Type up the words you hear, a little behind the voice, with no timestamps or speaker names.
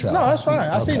No, that's fine.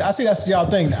 I see that's y'all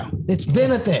thing now. It's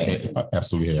been a thing. Yeah,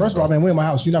 absolutely. First of all, man, we're in my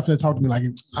house. You're not going to talk to me like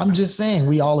it. I'm just saying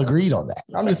we all agreed on that.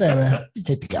 I'm just saying, man.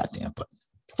 Hit the goddamn button.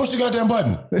 Push the goddamn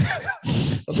button.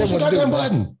 Push the goddamn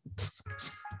button.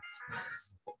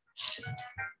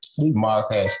 These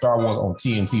mods had Star Wars on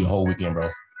TNT the whole weekend, bro.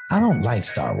 I don't like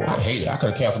Star Wars. I hate it. I could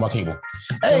have canceled my cable.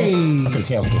 Hey. I could have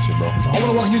canceled this shit, bro. I want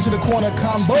to welcome you to the Corner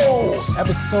Combo,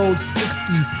 episode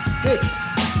 66.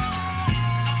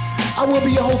 I will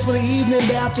be your host for the evening,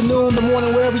 the afternoon, the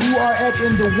morning, wherever you are at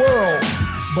in the world.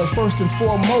 But first and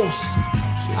foremost,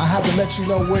 I have to let you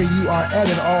know where you are at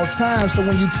all times. So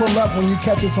when you pull up, when you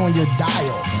catch us on your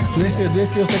dial, do they still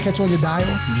say catch you on your dial?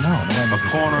 No. A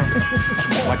corner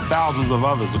like thousands of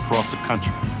others across the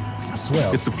country. I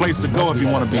swear. It's a place to go if you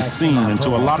want to be seen. And to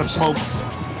a lot of folks,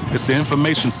 it's the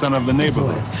information center of the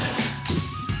neighborhood.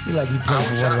 You like you play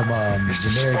for one of them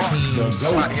generic teams.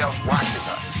 Somebody else watching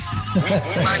us. We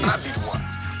might not be the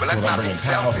ones, but let's not be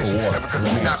selfish because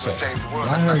we're not going to change the world.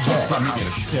 I heard that.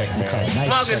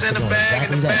 Plug is in the bag,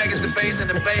 and the bag is the base, and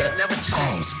the base never change.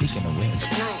 Oh, speaking of which,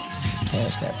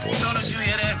 cash that boy. As soon as you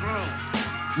hear that groove,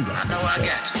 I know I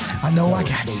got you. I know I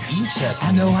got you.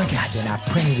 I know I got you. And I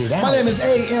printed it out. My name is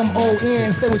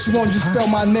AMON. Say what you want, just spell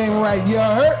my name right. You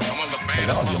heard? I'm one of the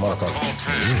baddest motherfuckers of all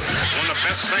time. One of the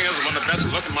best singers, one of the best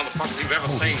looking motherfuckers you've ever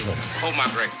seen. Hold my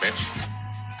drink, bitch.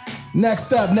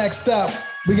 Next up,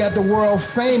 we got the world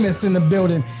famous in the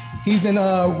building. He's in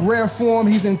rare form.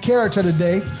 He's in character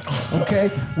today. Okay,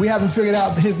 we haven't figured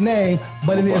out his name,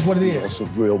 but it is what it is. That's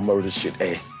some real murder shit,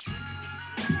 hey.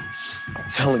 I'm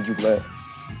telling you, man.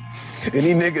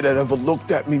 Any nigga that ever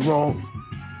looked at me wrong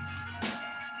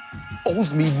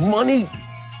owes me money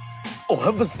or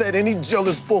ever said any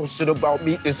jealous bullshit about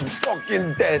me is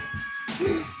fucking dead.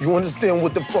 You understand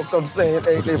what the fuck I'm saying?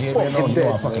 Hey, they're fucking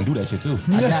dead. I fucking do that shit too.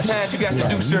 I got you. Man, you got to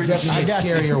do serious I shit. got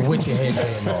scarier with the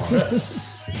headband on.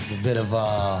 It's a bit of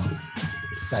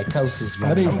psychosis.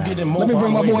 I'm getting more. Let me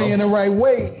bring my boy in the right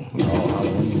way. Oh,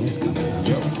 Halloween is coming up.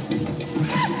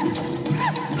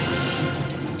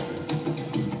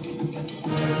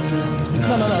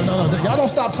 No. Y'all don't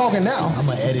stop talking now. I'm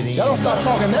gonna edit in. Y'all don't stop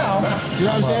talking now. You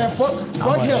know what I'm saying?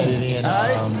 Fuck him. Edit in, all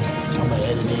right? I'm gonna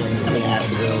edit in the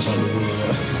dancing girls on the video.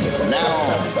 Now,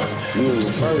 you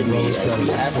refer to me as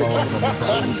the African. I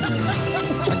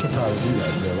could probably do that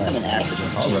in real I'm an life. African.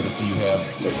 I'd rather see you have.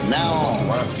 Now,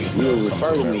 you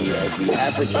refer to me as the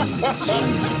African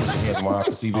genius. He has my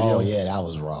to see video. Oh yeah, that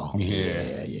was wrong.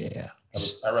 Yeah.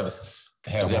 I'd rather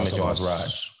have them at y'all's ride.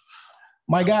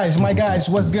 My guys,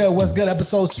 what's good? What's good?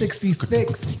 Episode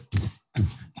 66.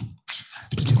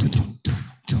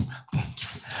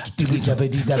 Nobody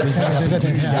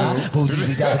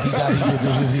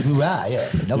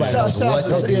knows what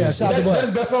this is. Shout out to That's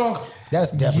the best song.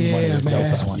 That's definitely one of the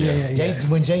dopest ones. Yeah.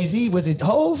 When Jay-Z, was it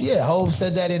Hove? Yeah, Hove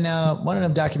said that in one of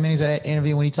them documentaries, that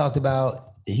interview when he talked about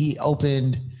he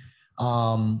opened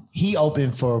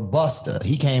for Busta.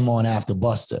 He came on after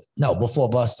Busta. No, before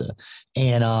Busta.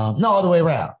 And no, all the way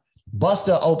around.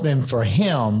 Busta opened for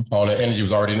him. All the energy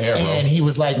was already in the air, bro. And he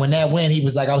was like, when that went, he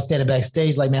was like, I was standing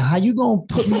backstage like, man, how you gonna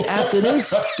put me after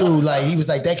this dude? Like, he was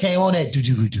like, that came on that do.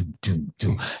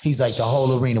 He's like, the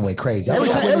whole arena went crazy. Every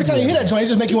time you hear that joint, it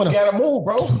just make you want to gotta move,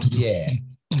 bro. Yeah.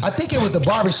 I think it was the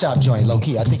barbershop joint, low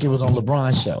key. I think it was on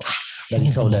LeBron's show that he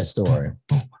told that story.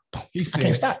 He said,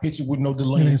 can't stop. hit you with no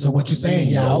delay. So what you saying,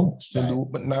 y'all?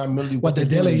 Salute, but 9 million. What the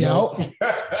dilly, y'all?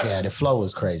 Yeah, the flow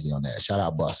was crazy on that. Shout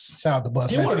out Bus. Shout out to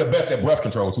Bus. You're one of the best at breath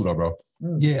control too, though, bro.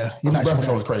 Yeah, you're nice. Breath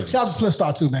control is crazy. Shout out to Split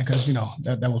Star too, man, because you know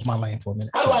that was my lane for a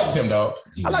minute. I liked him though.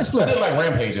 I like I Split. didn't like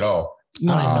Rampage at all.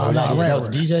 No, that was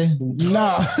DJ.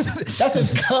 Nah, that's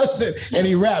his cousin, and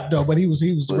he rapped though. But he was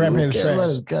rapping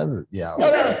his cousin. Yeah,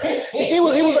 he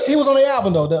was on the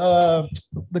album though,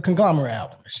 the Conglomerate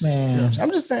album. Man,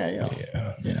 I'm just saying, yo.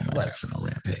 Yeah. Nobody for no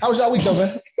Rampage. How was y'all week though,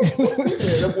 man?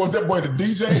 Was that boy the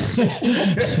DJ?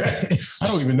 I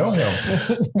don't even know him.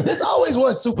 There's always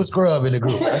one super scrub in the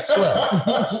group. I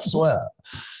swear.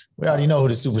 We already know who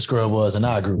the super scrub was in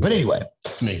our group. But anyway,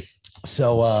 It's me.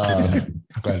 so I'm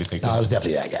glad to take no, it was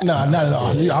definitely that guy. No, not at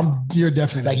all. You're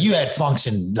definitely Like you had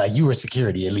function, like you were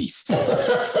security at least.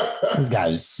 This guy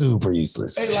was super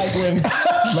useless. Hey, like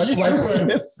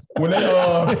when they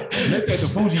said the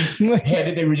Fugees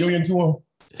had their reunion tour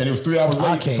and it was 3 hours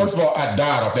late. First of all, I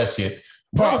died off that shit.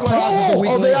 they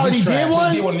already did one?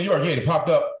 They did one in New York. Yeah, they popped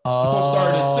up. Supposed to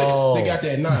start at 6. They got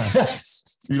there at 9.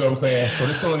 You know what I'm saying? So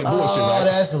they're still in the bullshit, right?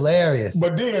 That's hilarious.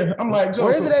 But then I'm like,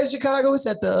 where is it at Chicago? It's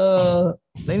at the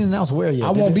they didn't announce where yet.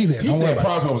 I won't be there. He said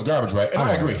Proswell was garbage, right? And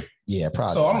I agree. Yeah,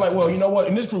 Proswell. So I'm like, well, you know what?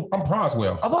 In this group, I'm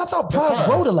Proswell. Although I thought Pros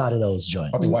wrote a lot of those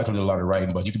joints. I think White did a lot of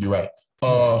writing, but you could be right.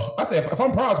 I said, if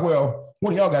I'm Proswell,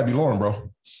 one of y'all got to be Lauren,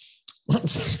 bro.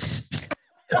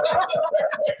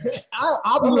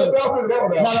 I'll be with No.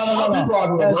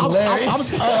 That's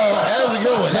hilarious. That was a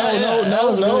good one. That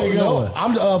was a really good one.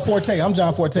 I'm Forte. I'm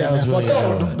John Forte. That was really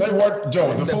good one. They work,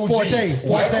 Joe, the full Forte.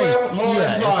 Lauren,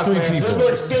 Pros, three man. people. There's no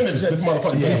extending this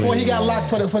motherfucker. Before he got locked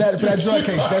for that drug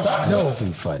case. That's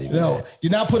too funny. Man. No,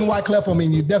 you're not putting Wyclef on me.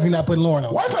 And you're definitely not putting Lauren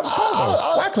on.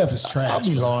 Wyclef is trash. I'll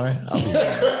be Lauren.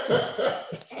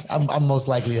 I'm most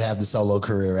likely to have the solo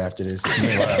career after this. I'll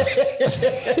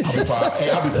be proud. Hey,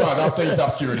 I'll be proud. I'll fade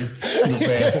top security. You know what I'm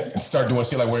saying? Start doing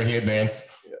shit like wearing headbands.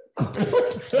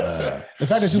 The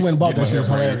fact that you went and bought that shit was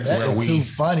hilarious. That is too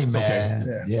funny, man.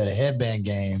 Okay. Yeah, the headband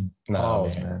game.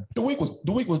 Man. The week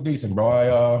was decent, bro.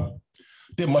 I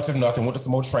did much of nothing. Went to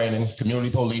some more training,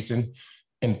 community policing,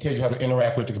 and tells you how to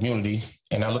interact with the community.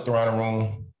 And I looked around the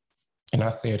room and I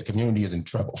said, the community is in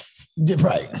trouble.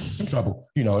 Right. Some trouble.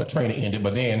 You know, the training ended,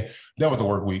 but then that was the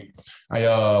work week.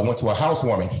 I went to a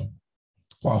housewarming.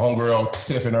 My homegirl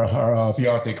Tiff and her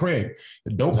fiance Craig,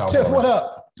 the dope house. Tiff, what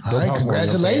up? All right,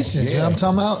 congratulations. You know what I'm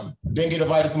talking about? Didn't get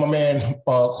invited to my man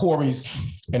Corey's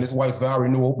and his wife's vow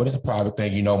renewal, but it's a private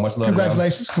thing, you know. Much love.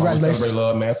 Congratulations. Congratulations. Celebrate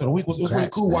love, man. So the week was really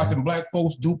cool watching black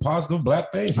folks do positive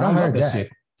black things. I heard that shit.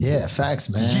 Yeah, facts,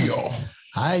 man.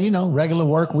 Yeah. Regular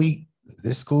work week.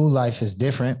 This school life is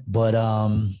different, but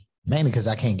mainly because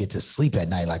I can't get to sleep at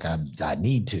night like I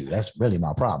need to. That's really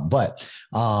my problem. But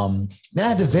then I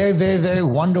had the very, very, very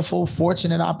wonderful,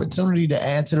 fortunate opportunity to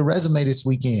add to the resume this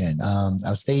weekend.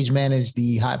 I stage managed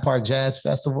the Hyde Park Jazz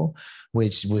Festival,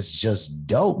 which was just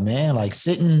dope, man. Like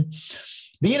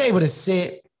being able to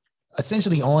sit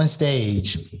essentially on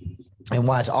stage and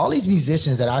watch all these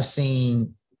musicians that I've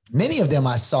seen. Many of them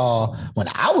I saw when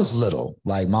I was little,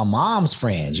 like my mom's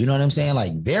friends, you know what I'm saying?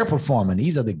 Like they're performing.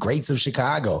 These are the greats of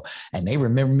Chicago. And they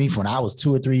remember me from when I was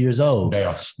 2 or 3 years old.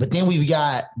 Damn. But then we've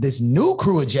got this new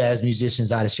crew of jazz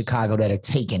musicians out of Chicago that are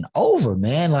taking over,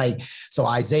 man. Like, so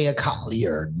Isaiah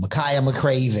Collier, Micaiah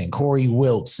McCraven, Corey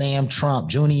Wilt, Sam Trump,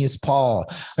 Junius Paul.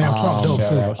 Sam Trump, dope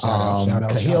too.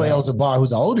 Kahil El-Zabar,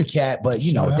 who's an older cat, but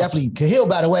definitely Kahil,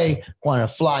 by the way, one of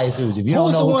the flyest dudes. If you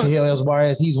don't know who Kahil El-Zabar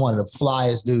is, he's one of the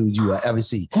flyest dudes you will ever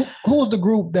see. Who was the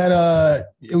group that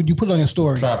you put on your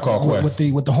story? Tribe Called Quest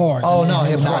with the horns. Oh no,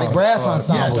 Hypnotic Brass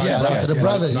Ensemble. Shout out to the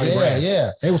brothers.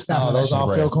 Yeah. They were snapping those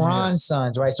are Phil Karan's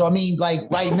sons, right? So I mean, like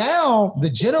right now, the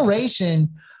generation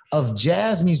of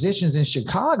jazz musicians in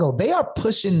Chicago, they are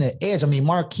pushing the edge. I mean,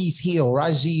 Marquise Hill,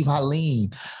 Rajiv Halim,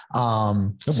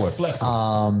 good boy, Flex.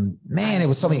 Man, it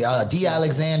was so many. Dee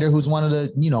Alexander, who's one of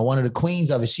the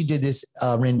queens of it. She did this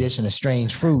rendition of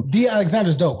Strange Fruit. Dee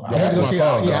Alexander's dope. That's my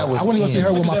song. I want to go see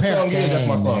her with my parents. That's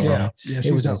my song. Yeah,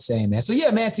 it was insane, man. So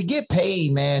yeah, man, to get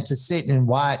paid, man, to sit and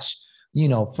watch,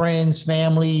 friends,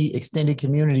 family, extended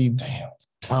community.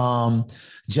 Damn.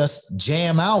 Just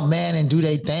jam out, man, and do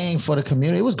their thing for the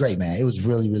community. It was great, man. It was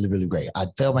really, really, really great. I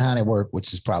fell behind at work,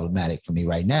 which is problematic for me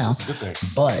right now.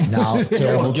 But now,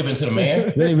 terrible. Give in to the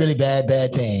man. Really, really bad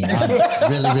thing. I'm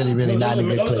really, really, really not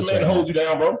in a good place. Let the man hold you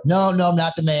down, bro. No, I'm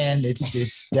not the man.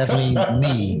 It's definitely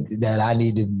me that I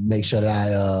need to make sure that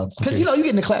I because you get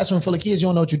in the classroom full of kids, you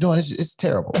don't know what you're doing. It's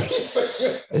terrible.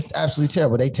 It's absolutely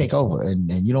terrible. They take over,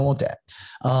 and you don't want that.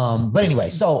 But anyway,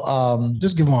 so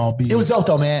just give them all beats. It was dope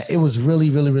though, man. It was really,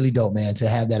 really, really dope, man, to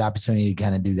have that opportunity to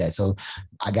kind of do that. So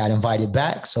I got invited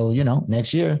back. So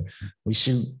next year we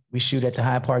shoot at the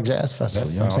Hyde Park Jazz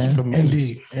Festival. You know what I'm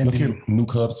saying? Indeed. New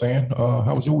Cubs fan.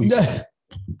 How was your week?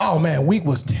 Oh man, week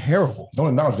was terrible. Don't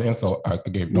acknowledge the insult I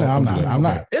gave. No, I'm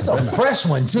not. It's a fresh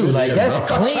one too. Like that's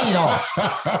clean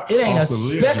off. It ain't a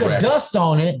speck of dust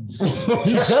on it.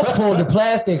 He just pulled the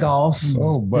plastic off.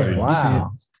 Oh, buddy.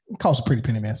 Wow. It costs a pretty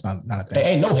penny, man. It's not a thing.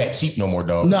 Ain't no hat cheap no more,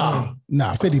 dog. Nah,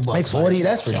 $50. Like 40,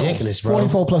 that's ridiculous, bro.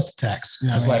 44 plus the tax.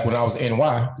 It's like when I was in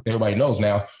NY, everybody knows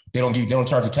now, they don't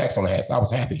charge you tax on the hats. I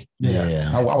was happy. Yeah.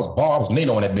 I was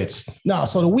NATO on that bitch. No,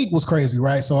 so the week was crazy,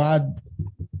 right? So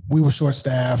we were short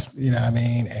staffed, you know what I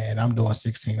mean? And I'm doing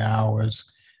 16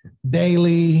 hours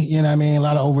daily, you know what I mean? A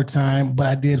lot of overtime, but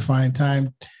I did find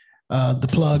time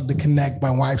to connect.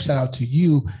 My wife, shout out to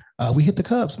you. We hit the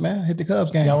Cubs, man. Hit the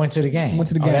Cubs game. Y'all went to the game. Went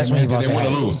to the game. That's when they win or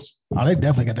lose. Oh, they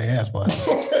definitely got their ass busted.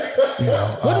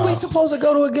 Wasn't we supposed to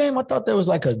go to a game? I thought there was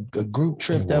like a group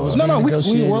trip that was. No,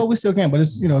 we still can, but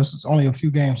it's only a few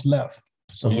games left.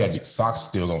 So you got Sox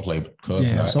still gonna play.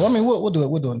 Yeah. So I mean, we'll do it.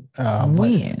 We'll do it.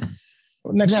 When?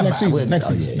 Next season. Next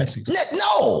season.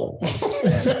 No.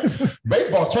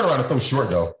 Baseball's turnaround is so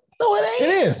short though. No, it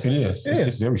ain't. It is.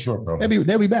 It's very short, bro.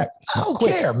 They'll be back. I don't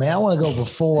care, man. I want to go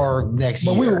before next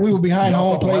year. But we were behind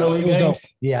home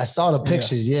plate. Yeah, I saw the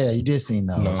pictures. Yeah, you did see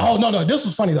those. Oh, no. This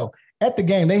was funny, though. at the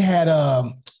game, they had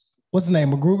what's his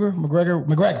name? McGregor.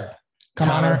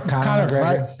 Conor McGregor.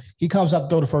 Right? He comes out to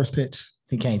throw the first pitch.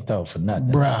 He can't throw for nothing.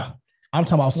 Bruh. I'm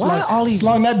talking about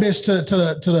slung that bitch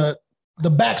to the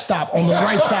backstop on the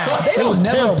right side. They don't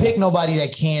never pick nobody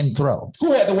that can throw.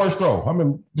 Who had the worst throw? I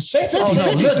mean, 50 had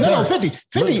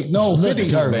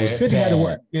the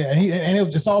worst. Yeah,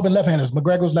 it's all been left-handers.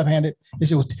 McGregor was left-handed. This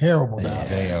shit was terrible.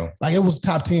 Damn. Like, it was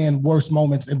top 10 worst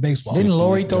moments in baseball. Didn't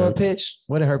Lori throw a pitch?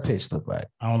 What did her pitch look like?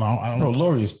 I don't know. Bro,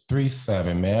 Lori is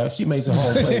 3'7", man. If she makes a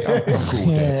home plate, I'm cool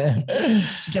with that.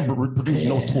 She can't produce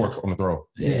no torque on the throw.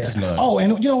 Yeah. Oh,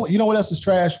 and you know what else is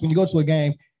trash? When you go to a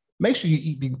game, make sure you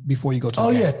eat before you go to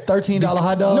the game. $13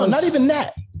 hot dogs. No, not even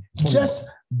that. Just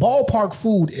ballpark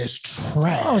food is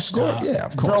trash. Oh, it's good. Yeah,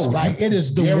 of course. Bro, like, it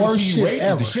is the worst shit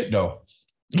ever. The shit though.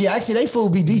 Yeah, actually, they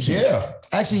food be decent. Yeah.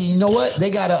 Actually, you know what?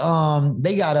 They got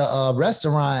a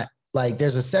restaurant. Like,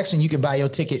 there's a section you can buy your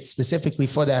ticket specifically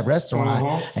for that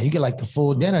restaurant, and you get like the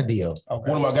full dinner deal.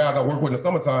 Okay. One of my guys I work with in the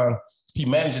summertime, he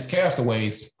manages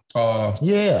Castaways. And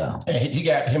he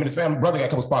got him and his family brother got a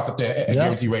couple spots up there at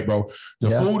guarantee rate, bro. The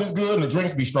food is good and the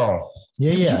drinks be strong.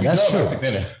 That's true.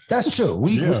 That's true.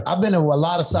 I've been to a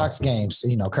lot of Sox games,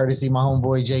 courtesy my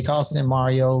homeboy Jake Austin,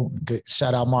 Mario. Good,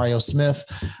 shout out Mario Smith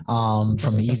from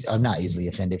the I'm not easily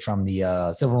offended from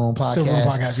the Silver Moon podcast. Silver Moon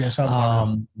podcast, yeah. Shout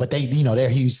out but they, they're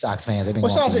huge Sox fans. They've been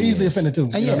shout out to Easily Offended too.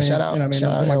 Shout out. Shout out.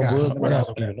 I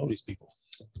don't know these people.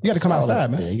 You got to come outside,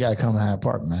 man. Yeah, you got to come to Hyde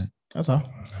Park, man. That's all.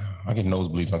 I get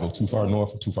nosebleeds when I go too far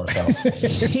north or too far south.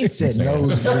 He said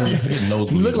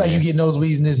nosebleeds. You look like you get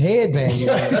nosebleeds in his headband. This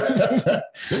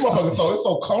motherfucker, it's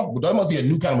so comfortable. That must be a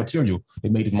new kind of material. They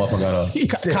made this motherfucker out of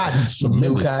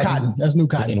cotton. That's new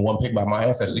cotton. And one picked by my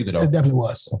ancestors either, though. It definitely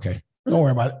was. Okay. Don't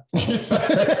worry about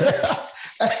it.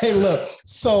 Hey, look.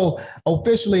 So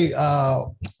officially,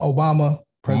 Obama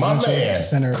Presidential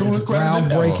Center is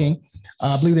groundbreaking.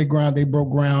 I believe they broke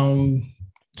ground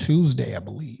Tuesday, I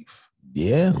believe.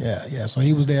 Yeah. So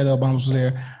he was there. The Obama was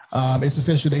there. It's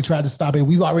official. They tried to stop it.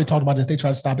 We've already talked about this. They tried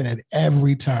to stop it at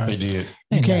every turn. They did.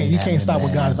 You can't stop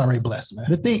what God is already blessed, man.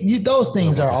 The thing, those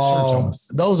things are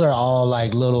all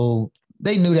like little.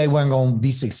 They knew they weren't going to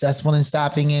be successful in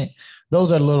stopping it.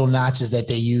 Those are little notches that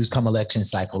they use come election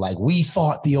cycle. Like, we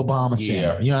fought the Obama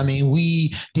Center. You know what I mean?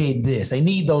 We did this. They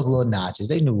need those little notches.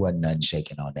 They knew wasn't nothing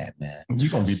shaking on that, man.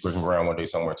 You're going to be breaking ground one day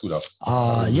somewhere too, though.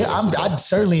 I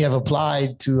certainly have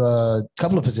applied to a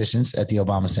couple of positions at the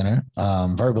Obama Center,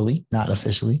 verbally, not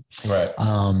officially. Right.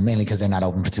 Mainly because they're not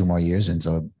open for 2 more years. And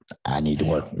so I need to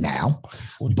work now.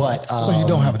 But so you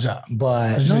don't have a job.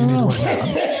 But you need to work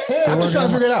now. I'm just trying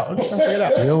to figure it out.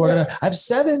 Still working out. I have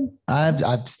 7.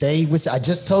 I've stayed with. I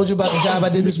just told you about the job I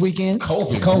did this weekend.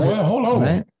 COVID. Well, hold on.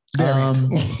 Right?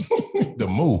 The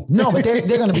move. No, but they're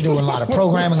going to be doing a lot of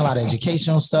programming, a lot of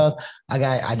educational stuff.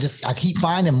 I keep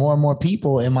finding more and more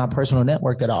people in my personal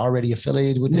network that are already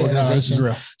affiliated with the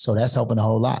organization. So that's helping a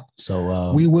whole lot.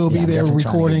 So we will be there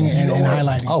recording and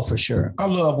highlighting. Oh, for sure. I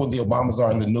love when the Obamas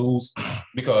are in the news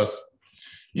because,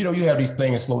 you have these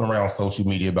things floating around social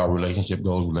media about relationship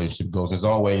goals. There's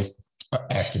always an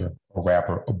actor, a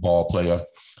rapper, a ball player,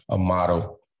 a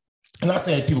model. And I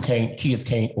say people can't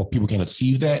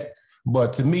achieve that.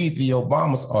 But to me, the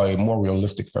Obamas are a more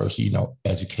realistic version,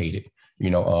 educated,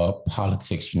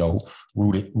 politics,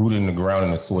 rooted in the ground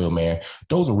in the soil, man.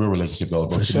 Those are real relationship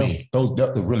goals. But to me, those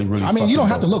are really, really. I mean, you don't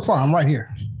have to look far. I'm right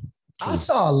here. I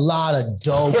saw a lot of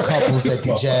dope couples at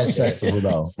the jazz festival,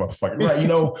 though.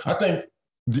 Right, I think.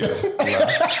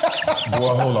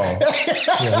 Boy, hold on.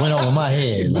 Yeah, it went over my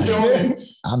head. Like,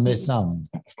 I missed something.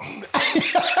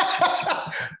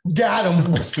 Got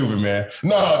him. Stupid, man.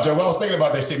 No, Joe, I was thinking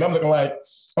about that shit. I'm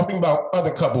thinking about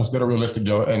other couples that are realistic,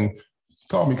 Joe, and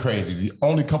call me crazy. The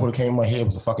only couple that came in my head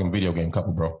was a fucking video game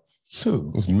couple, bro. Who?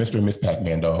 It was Mr. and Miss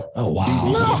Pac-Man, dog. Oh, wow.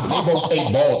 They both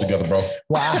ate balls together, bro.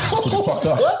 Wow. It was fucked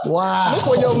up. What? Wow. Look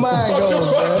where your mind goes,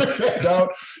 bro. Dog.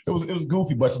 It was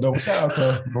goofy, but shout out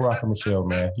to Barack and Michelle,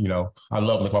 man. I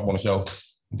love looking up on the show.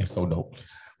 They're so dope.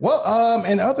 Well,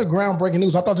 and other groundbreaking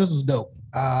news, I thought this was dope.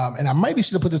 And I maybe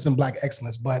should have put this in Black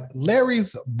Excellence, but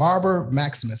Larry's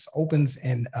BarberMaximus opens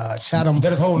in Chatham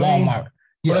That is whole name? Walmart.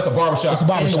 Yeah, that's a barbershop. It's a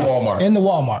barbershop in the Walmart. In the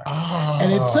Walmart.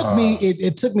 And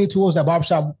it took me towards that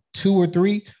barbershop 2 or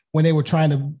 3 when they were trying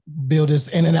to build this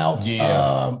in and out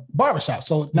barbershop.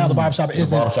 So now the barbershop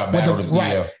isn't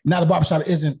Now the barbershop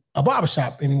isn't a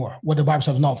barbershop anymore. What the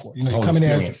barbershop is known for. You come in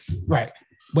there, right?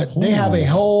 But they have a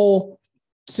whole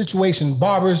situation,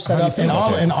 barbers set up and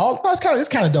all. It's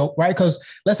kind of dope, right? Because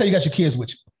let's say you got your kids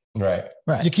with you. Right.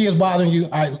 Your kids bothering you.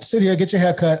 All right, sit here, get your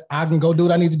hair cut. I can go do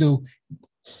what I need to do.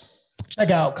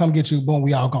 Check out, come get you. Boom,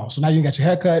 we all gone. So now you got your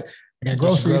haircut, I got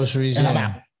groceries, and I'm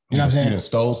out. You know what I'm saying? Student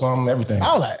stole something, everything.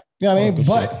 All that. You know what I mean?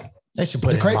 But they should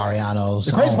put it in Mariano's.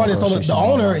 The crazy part is, so the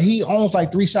owner, he owns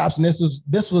like 3 shops, and this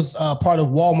was part of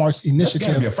Walmart's initiative.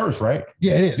 That's gotta be a first, right?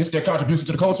 Yeah, it is. This is their contribution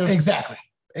to the culture. Exactly.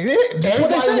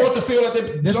 Everybody wants to feel like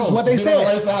this is what they said. On the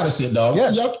right side of shit, dog.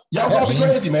 Yes. Y'all call me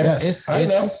crazy, man. Yes.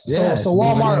 So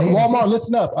Walmart,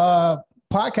 listen up.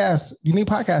 Podcasts, you need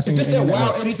podcasting. Is this that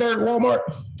Wild 83rd Walmart?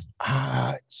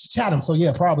 Chatham. So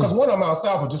yeah, probably. Because one of them out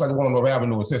south is just like the one on North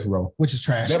Avenue in Cicero, which is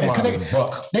trash. That might be a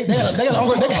buck. They got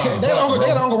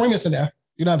Uncle Remus in there.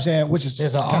 You know what I'm saying? Which is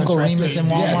there's an Uncle Remus in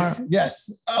Walmart.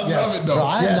 Yes. I love it though. Bro,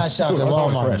 I have not shopped at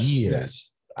Walmart in years. Yes.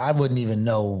 I wouldn't even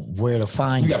know where to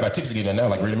find. You got my tickets again now,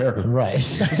 like Great America, right?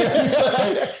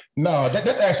 No,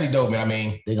 that's actually dope, man. I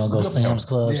mean, they're gonna go Sam's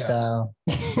Club style.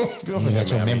 You got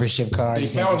your membership card. They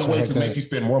found a way to make you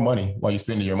spend more money while you're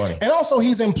spending your money. And also,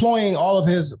 he's employing all of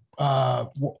his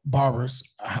barbers.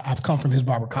 I've come from his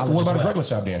barber college. So what about his regular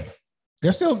shop then?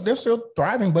 They're still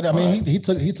thriving, but I mean, he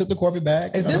took the corporate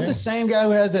bag. Is this the same guy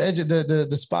who has the edge of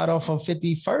the spot off on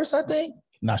 51st? I think.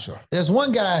 Not sure. There's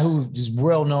one guy who is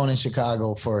well known in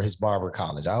Chicago for his barber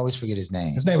college. I always forget his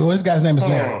name. This guy's name is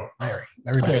Larry. Larry.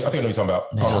 I think I know what you're talking about.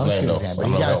 I don't know his name, but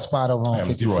he got a spot over on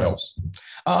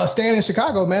 51st. Staying in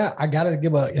Chicago, man, I got to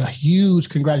give a huge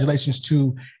congratulations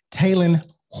to Talen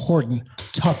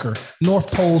Horton-Tucker,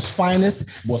 North Pole's finest,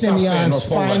 Simeon's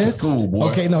finest. Like cool, boy.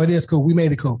 Okay, no, it is cool. We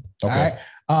made it cool. Okay.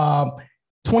 All right.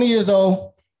 20 years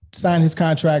old, signed his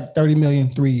contract, $30 million,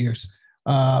 3 years.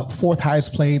 4th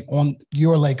highest played on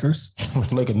your Lakers.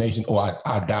 Laker Nation. Oh,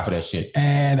 I die for that shit.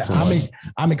 And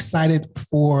I'm excited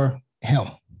for him.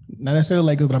 Not necessarily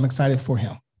Lakers, but I'm excited for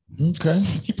him. Okay.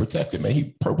 He protected, man.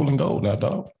 He purple and gold now,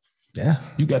 dog. Yeah.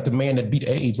 You got the man that beat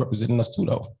AIDS representing us too,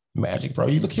 though. Magic, bro.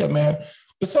 You look here, man.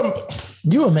 There's some.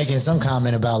 You were making some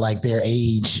comment about like their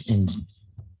age and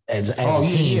as a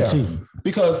team too.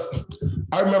 Because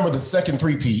I remember the second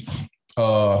three-peat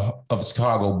of the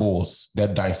Chicago Bulls,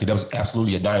 that dynasty. That was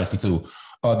absolutely a dynasty too.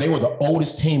 They were the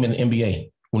oldest team in the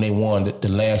NBA when they won the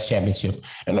last championship.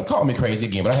 And they called me crazy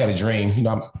again, but I had a dream. You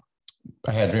know,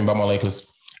 I had a dream about my Lakers,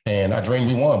 and I dreamed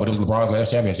we won, but it was LeBron's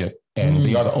last championship. And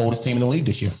they are the oldest team in the league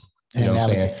this year. You know what I'm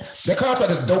saying? That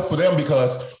contract is dope for them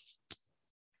because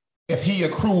if he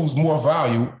accrues more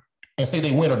value and say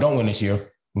they win or don't win this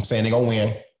year, I'm saying they're going to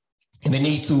win, and they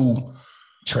need to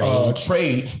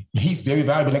trade. He's very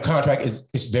valuable. That contract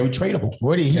is very tradable.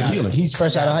 He's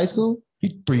fresh out of high school?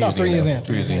 He's 3 years in.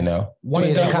 3 years in now.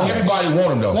 Everybody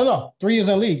want him though. No. 3 years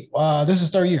in the league. This is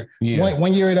 3rd year. Yeah.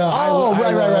 One year at Iowa.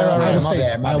 Right.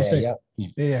 Iowa State. Yep.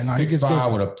 Yeah, no,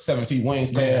 6'5" with a 7 feet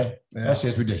wingspan. Yeah. That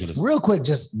shit's ridiculous. Real quick,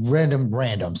 just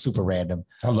random, super random.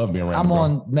 I love being random. I'm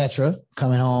on Metro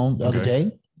coming home the other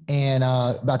day and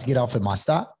about to get off at my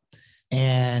stop.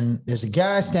 And there's a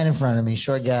guy standing in front of me,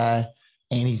 short guy,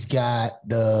 and he's got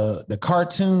the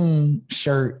cartoon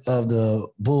shirt of the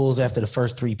Bulls after the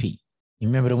first three-peat. You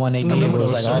remember the one they did? It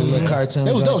was like all these little cartoons.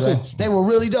 They was dope. Right? They were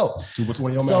really dope. 2 for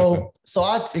 20 on Madison. So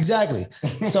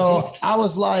I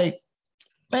was like,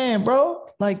 man, bro,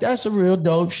 like that's a real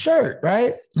dope shirt,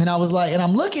 right? And I was like, and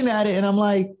I'm looking at it and I'm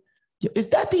like, is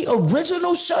that the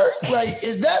original shirt? Like,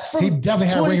 is that from? He definitely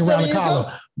had a ring around the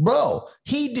collar. Bro,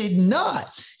 he did not.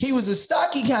 He was a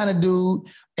stocky kind of dude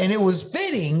and it was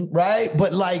fitting, right?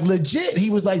 But like legit,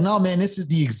 he was like, no, man, this is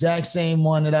the exact same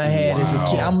one that I had as a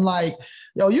kid. I'm like,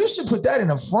 yo, you should put that in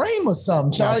a frame or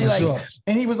something, Charlie.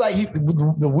 And he was like,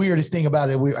 the weirdest thing about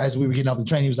it, as we were getting off the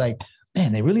train, he was like,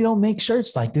 man, they really don't make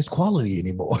shirts like this quality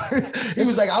anymore. He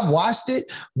was like, I've washed it,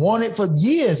 worn it for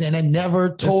years, and it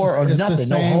never tore or nothing.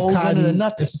 No holes in it or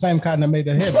nothing. It's the same cotton that made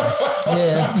that head.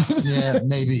 Yeah,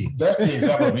 maybe. That's the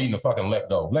example of needing to fucking let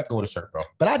go. Let go of the shirt, bro.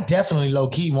 But I definitely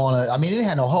low-key want to, I mean, it didn't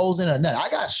have no holes in it or nothing. I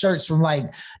got shirts from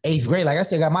like 8th grade. Like I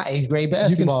still got my 8th grade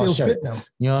basketball shirt. You can still fit them.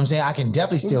 You know what I'm saying? I can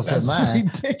definitely still fit mine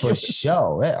for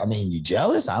sure. I mean, you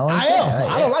jealous? I don't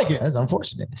understand. I don't like it. That's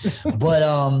unfortunate. But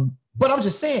I'm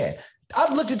just saying,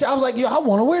 I looked at it, I was like, yo, I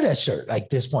want to wear that shirt like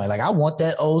this point. Like I want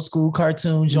that old school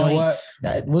cartoon joint. You know what?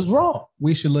 That was wrong.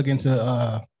 We should look into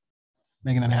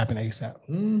making that happen ASAP.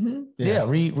 Mm-hmm. Yeah,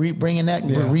 bringing that,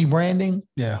 rebranding.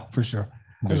 Yeah, for sure.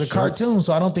 There's a cartoon,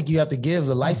 so I don't think you have to give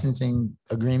the licensing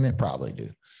agreement. Probably do.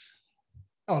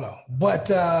 I don't know. But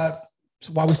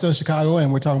while we're still in Chicago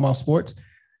and we're talking about sports,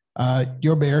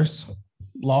 your Bears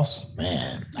lost.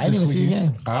 Man, I didn't even see the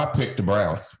game. I picked the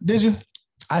Browns. Did you?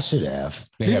 I should have.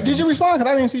 Did you respond?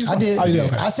 Because I didn't see you. I did. Oh, you did.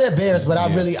 Okay. I said Bears, but I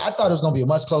thought it was going to be a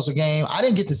much closer game. I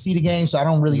didn't get to see the game, so I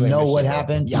don't really know what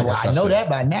happened. Yeah, well, I know that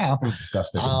by now.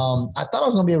 Disgusting. I thought I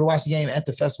was going to be able to watch the game at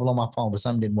the festival on my phone, but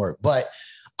something didn't work. But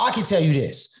I can tell you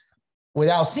this.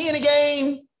 Without seeing the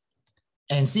game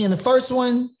and seeing the first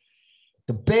one,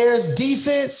 The Bears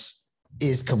defense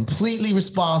is completely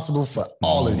responsible for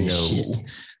all of this shit.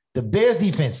 The Bears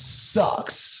defense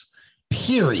sucks.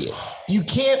 Period. You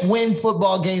can't win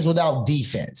football games without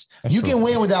defense. You can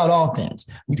win without offense.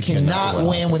 You cannot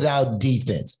win without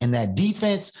defense. And that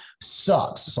defense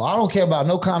sucks. So I don't care about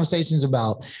no conversations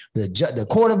about the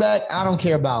quarterback. I don't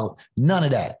care about none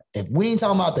of that. If we ain't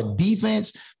talking about the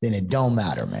defense, then it don't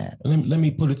matter, man. Let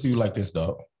me put it to you like this,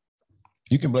 dog.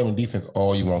 You can blame the defense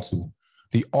all you want to.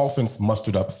 The offense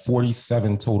mustered up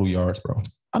 47 total yards, bro.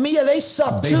 I mean, yeah, they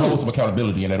suck too. They hold some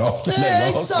accountability in it all. Yeah,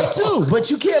 they suck too. But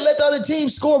you can't let the other team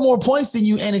score more points than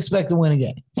you and expect to win a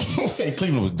game.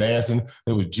 Cleveland was dancing.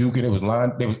 It was juking. It was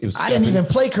line. It was I didn't even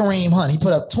play Kareem Hunt. He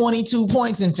put up 22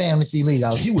 points in fantasy league.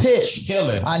 I was pissed.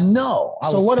 Killing. I know.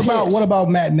 So what about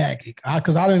Matt Nagy?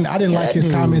 Because I didn't like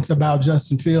his comments about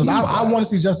Justin Fields. I want to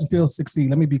see Justin Fields succeed.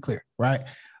 Let me be clear, right?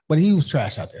 But he was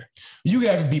trash out there. You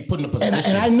got to be put in a position.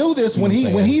 And I knew this when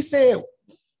he said,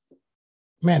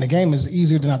 "Man, the game is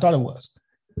easier than I thought it was."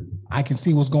 I can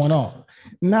see what's going on.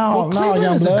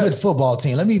 Cleveland is a good football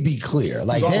team. Let me be clear.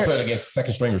 Like they're playing against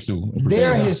second stringers too.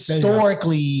 They're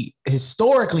historically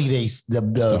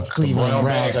the Cleveland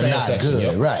Browns are not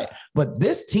good, right? But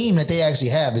this team that they actually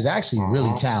have is actually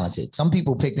really talented. Some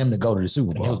people picked them to go to the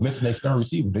Super Bowl. They was missing their star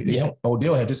receiver.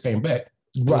 Odell had just came back.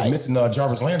 Right, missing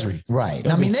Jarvis Landry. Right.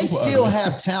 I mean, they still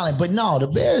have talent, but no, the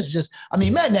Bears just. I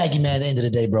mean, Matt Nagy, man. At the end of the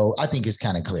day, bro, I think it's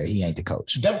kind of clear he ain't the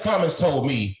coach. Them comments told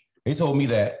me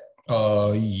that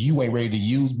you ain't ready to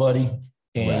use, buddy,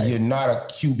 and you're not a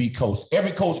QB coach.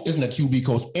 Every coach isn't a QB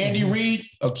coach. Andy Reid,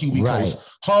 a QB coach.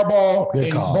 Harbaugh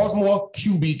in Baltimore,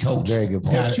 QB coach. Very good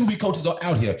point. QB coaches are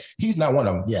out here. He's not one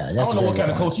of them. Yeah, I don't know what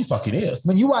kind of coach he fucking is.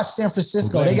 When you watch San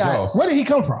Francisco, they got. Where did he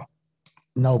come from?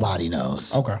 Nobody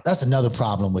knows. Okay. That's another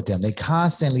problem with them. They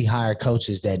constantly hire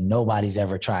coaches that nobody's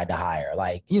ever tried to hire.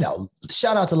 Like,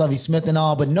 shout out to Lovie Smith and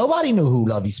all, but nobody knew who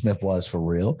Lovie Smith was for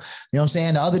real. You know what I'm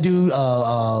saying? The other dude,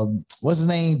 what's his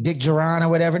name? Dick Duran or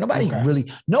whatever. Nobody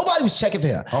was checking for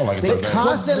him. They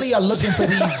constantly are looking for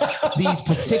these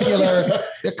particular,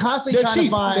 they're constantly trying to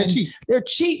find, they're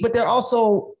cheap, but they're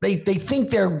also, they think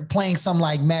they're playing some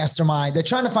like mastermind. They're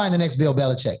trying to find the next Bill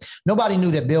Belichick. Nobody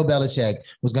knew that Bill Belichick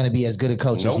was going to be as good a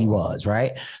coach as he was,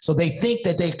 right? So they think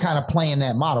that they're kind of playing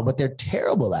that model, but they're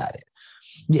terrible at it.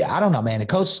 Yeah, I don't know, man. The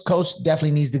coach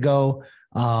definitely needs to go.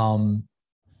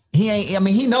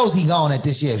 He knows he's gone at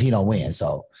this year if he don't win.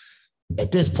 So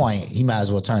at this point, he might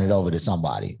as well turn it over to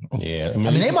somebody. Yeah. I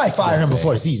mean they might fire him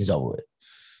before the season's over with.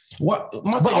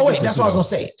 That's what I was going to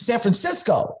say. San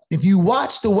Francisco, if you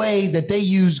watch the way that they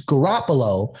use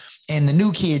Garoppolo and the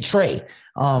new kid, Trey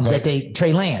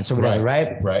Lance or whatever,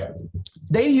 right?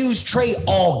 They use Trey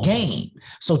all game.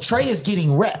 So Trey is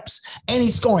getting reps and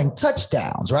he's scoring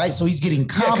touchdowns, right? So he's getting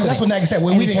confidence. Yeah, that's what Nagy said.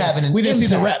 When we didn't see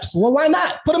the reps. Well, why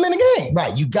not? Put him in the game.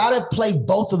 Right. You got to play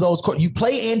both of those. You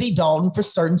play Andy Dalton for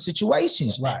certain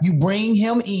situations. Right. You bring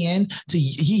him in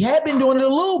he had been doing it a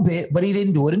little bit, but he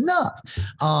didn't do it enough.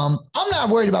 I'm not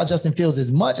worried about Justin Fields as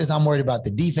much as I'm worried about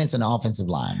the defense and the offensive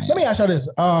line, man. Let me ask you this,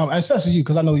 especially you,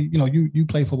 because I know, you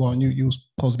play football and you're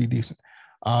supposed to be decent.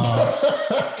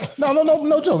 No joke. You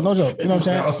know what I'm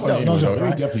saying? Funny, no joke.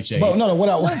 Right? Definitely shady. But no,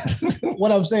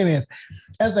 what I'm saying is,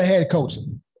 as a head coach,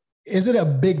 is it a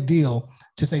big deal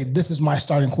to say this is my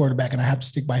starting quarterback and I have to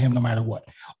stick by him no matter what?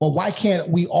 Or why can't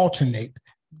we alternate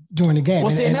during the game?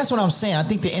 Well, and that's what I'm saying. I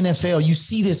think the NFL, you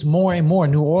see this more and more.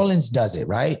 New Orleans does it,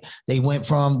 right? They went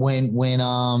from when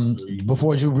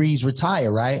before Drew Brees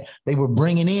retired, right? They were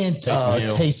bringing in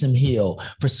Taysom Hill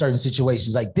for certain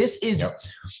situations. Like this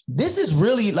is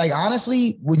really, like,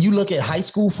 honestly, when you look at high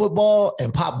school football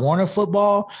and Pop Warner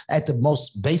football at the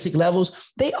most basic levels,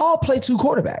 they all play two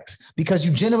quarterbacks because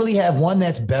you generally have one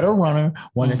that's better runner,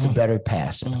 one that's a better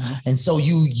passer. And so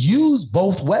you use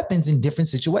both weapons in different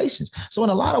situations. So in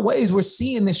a lot of ways, we're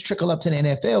seeing this trickle up to the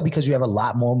NFL because you have a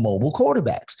lot more mobile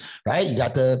quarterbacks, right? You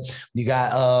got the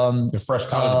fresh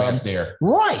college backs there,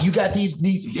 right? You got these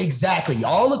exactly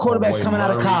all the quarterbacks coming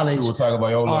out of college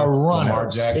are runners. Lamar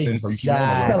Jackson,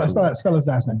 spell his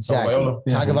last name. Exactly.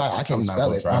 I can't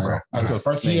spell it. Tago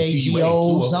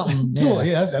something. Tua,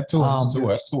 yeah, that's Tua.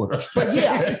 That's Tua. But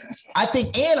yeah, I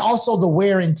think, and also the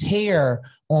wear and tear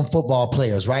on football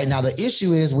players, right? Now, the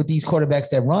issue is with these quarterbacks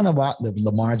that run a lot, the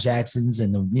Lamar Jacksons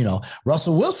and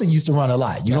Russell Wilson used to run a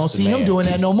lot. You don't see him doing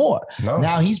that no more. No.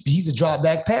 Now he's a drop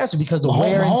back passer because the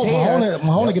wear and tear.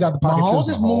 Mahomes get out the pocket. Mahomes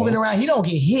is moving around. He don't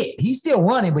get hit. He's still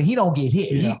running, but he don't get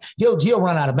hit. Yeah. He'll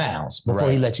run out of bounds before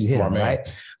he lets you hit him, right?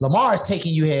 Lamar is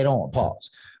taking you head on,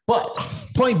 pause. But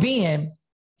point being,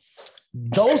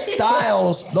 those style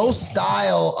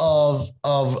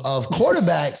of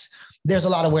quarterbacks, there's a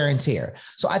lot of wear and tear.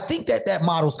 So I think that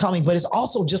model's coming, but it's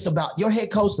also just about your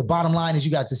head coach. The bottom line is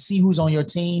you got to see who's on your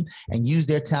team and use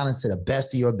their talents to the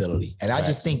best of your ability. And I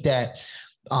just think that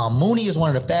Mooney is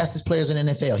one of the fastest players in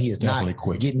the NFL. He is definitely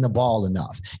not getting the ball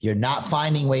enough. You're not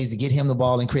finding ways to get him the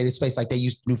ball in creative space like they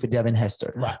used to do for Devin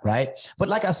Hester. Right. But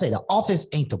like I say, the offense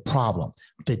ain't the problem.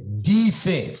 The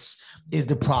defense is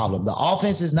the problem. The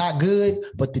offense is not good,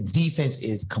 but the defense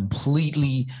is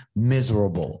completely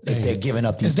miserable if they're giving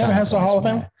up these. Is Devin Hester a Hall of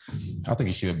Fame? I think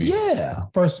he should be. Yeah.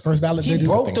 First ballot. He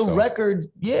broke the record.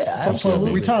 Yeah,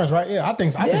 absolutely. Returns, right? Yeah, I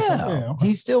think so. Yeah.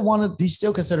 He's still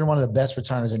considered one of the best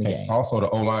returners in the game. Also, the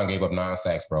O-line gave up 9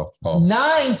 sacks, bro.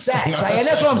 9 sacks. And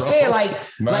that's what I'm saying.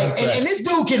 And this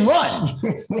dude can run.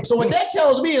 So what that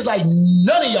tells me is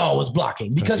none of y'all was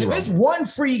blocking, because if it's one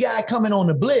free guy coming on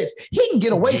the blitz, he can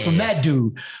get away from that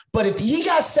dude. But if he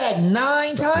got sacked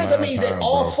 9 times, that means that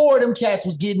all 4 of them cats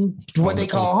was getting what they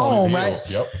call home, right?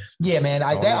 Yep. Yeah, man.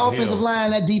 That offensive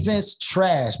line, that defense,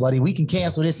 trash, buddy. We can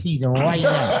cancel this season right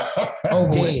now.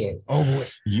 Over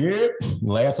with. Yep.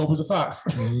 Last hope is the Sox.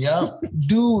 Yep.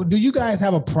 Do you guys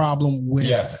have a problem with?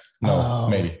 Yes. No.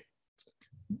 Maybe.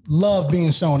 Love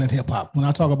being shown in hip hop. When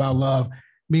I talk about love,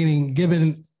 meaning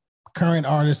giving current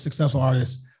artists, successful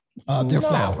artists, their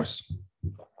flowers.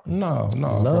 No.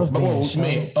 Love being shown.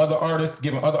 Mean other artists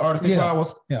giving other artists their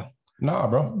flowers? Yeah. Nah,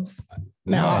 bro.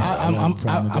 Now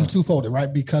I'm two-folded,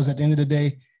 right? Because at the end of the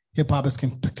day, hip hop is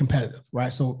competitive,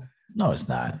 right? So no, it's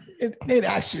not. It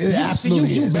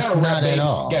absolutely is. It's not at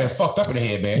all. Got it fucked up in the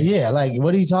head, man. Yeah,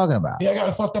 what are you talking about? Yeah, I got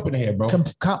it fucked up in the head, bro.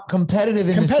 Competitive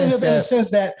in the sense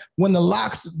that when the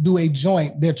Locks do a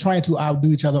joint, they're trying to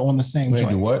outdo each other on the same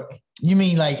joint. Do what? You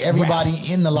mean everybody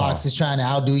in the Locks is trying to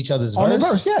outdo each other's verse? On the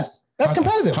verse, yes. That's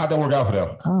competitive. How'd that work out for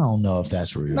them? I don't know if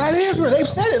that's real. No, it is real. They've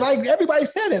said it. Everybody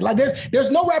said it. There's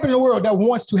no rapper in the world that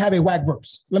wants to have a whack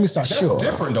verse. Let me start. That's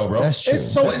different though, bro. That's true.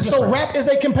 So rap is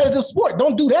a competitive sport.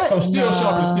 Don't do that. So still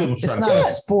sharp and still. It's not a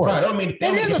sport. Right, I mean, it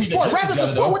is a sport. Rap is a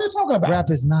sport. What are you talking about?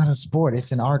 Rap is not a sport.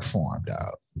 It's an art form,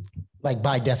 dog.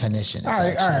 By definition. All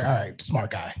right. Smart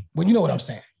guy. Well, you know what I'm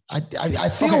saying. I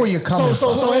feel where you're coming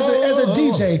from. So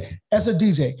as a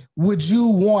DJ, would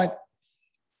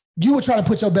you would try to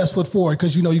put your best foot forward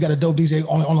because you got a dope DJ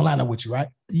on the lineup with you, right?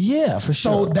 Yeah, for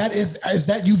sure. So that is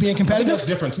that you being competitive? That's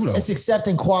different too, though. It's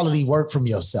accepting quality work from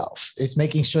yourself. It's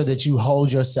making sure that you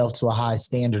hold yourself to a high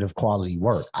standard of quality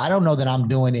work. I don't know that I'm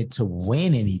doing it to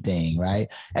win anything, right?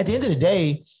 At the end of the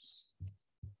day,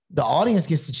 the audience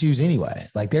gets to choose anyway.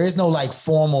 There is no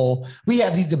formal, we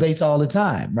have these debates all the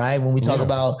time, right? When we talk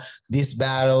about this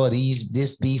battle or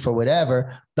this beef or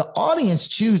whatever, the audience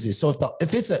chooses. So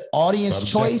if it's an audience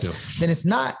choice, then it's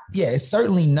not, it's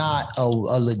certainly not a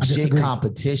legit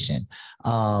competition.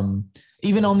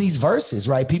 Even on these verses,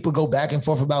 right? People go back and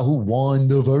forth about who won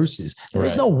the verses.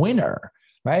 There's no winner.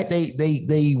 Right?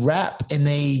 They rap and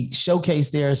they showcase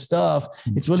their stuff.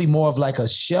 It's really more of a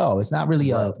show. It's not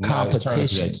really a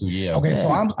competition. Okay,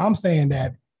 so I'm saying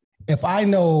that if I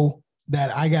know that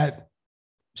I got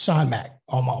Sean Mack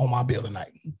on my bill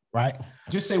tonight, right?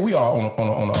 Just say we are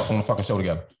on a fucking show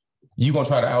together. You gonna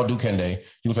try to outdo Kende?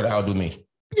 You gonna try to outdo me?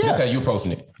 Yes. That's how you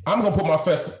posting it. I'm gonna put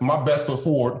my best foot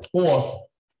forward. Or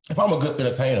if I'm a good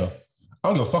entertainer, I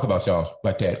don't give a fuck about y'all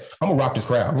like that. I'm gonna rock this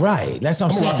crowd. Right. That's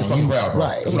what I'm saying. I'm gonna rock this fucking crowd, bro.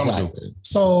 Right. That's what exactly. I'm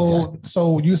gonna do.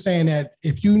 So you're saying that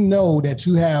if you know that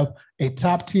you have a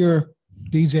top tier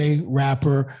DJ,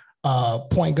 rapper,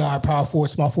 point guard, power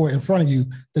forward, small forward in front of you,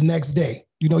 the next day,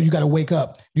 you got to wake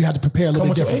up. You have to prepare a little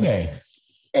bit different.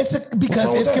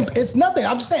 It's nothing.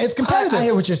 I'm just saying it's competitive. I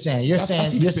hear what you're saying. You're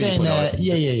saying that.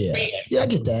 Yeah. I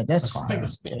get that. That's fine.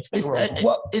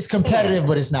 It's competitive,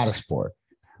 but it's not a sport.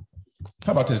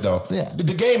 How about this, though? Yeah. The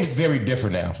game is very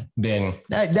different now than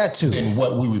that too. Than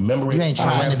what we remember. You ain't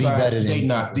trying to be better than they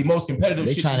not. The most competitive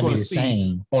shit you're going to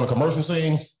see on a commercial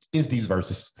scene is these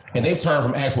verses. And they've turned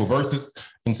from actual verses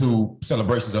into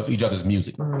celebrations of each other's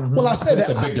music. Mm-hmm. Well, I said it's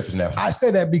a big difference now. I say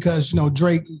that because,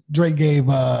 Drake gave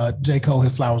J. Cole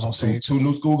his flowers on stage. Two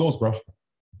new school ghosts, bro.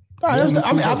 I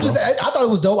thought it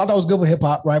was dope. I thought it was good for hip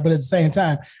hop, right? But at the same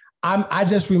time, I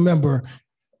just remember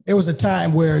it was a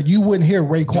time where you wouldn't hear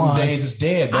Raekwon. Them days is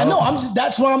dead, bro. I know.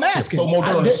 that's what I'm asking. Throw more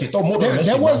dirt on this shit.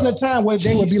 There wasn't a time where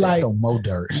they would be like, more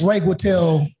dirt. Rake would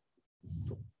tell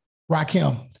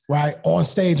Rakim, right, on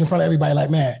stage in front of everybody,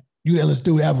 like, man, you the illest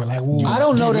dude ever. Like, I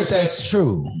don't know that that's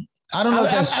true. I don't know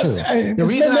if that's true. The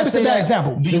reason I say that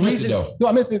example. The reason, though. No,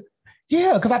 I missed it.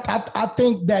 Yeah, because I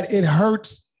think that it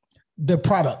hurts the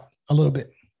product a little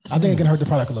bit. I think it can hurt the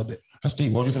product a little bit.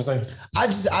 Steve, what were you going to say? I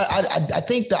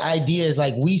think the idea is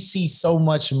we see so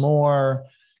much more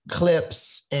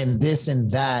clips and this and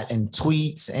that and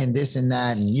tweets and this and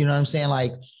that. And you know what I'm saying?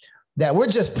 that we're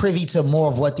just privy to more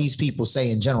of what these people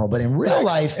say in general. But in real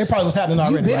life, it probably was happening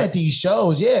already. You've been at these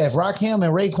shows. Yeah. If Rakim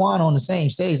and Raekwon on the same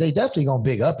stage, they definitely going to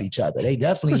big up each other. They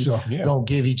definitely going to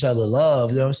give each other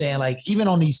love. You know what I'm saying? Like even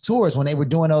on these tours, when they were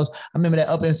doing those, I remember that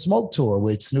Up in Smoke tour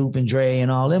with Snoop and Dre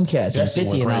and all them cats and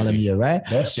 50 and all them years, right?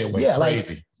 That shit went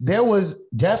crazy. Like, there was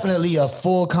definitely a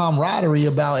full camaraderie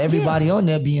about everybody on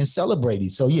there being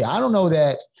celebrated. So yeah, I don't know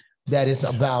that it's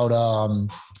about,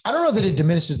 I don't know that it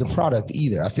diminishes the product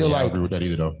either. I feel like I agree with that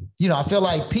either though. You know, I feel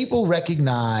like people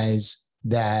recognize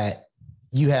that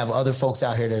you have other folks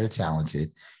out here that are talented.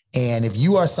 And if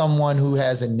you are someone who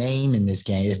has a name in this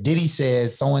game, if Diddy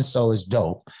says so-and-so is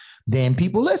dope, then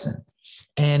people listen.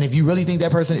 And if you really think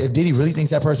that person, if Diddy really thinks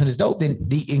that person is dope, then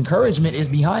the encouragement is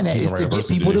behind that is to get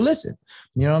people to listen.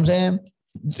 You know what I'm saying?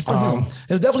 It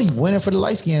was definitely winning for the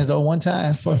light skins though one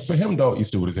time. For him though, you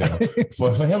stupid as hell.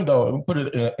 for him though, put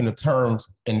it in the terms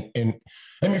and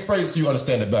let me phrase it so you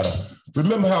understand it better.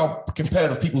 Remember how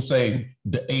competitive people say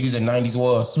the 80s and 90s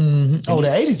was? Mm-hmm. Oh, the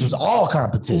 80s was all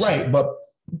competition. Right, but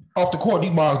off the court,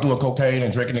 these bars doing cocaine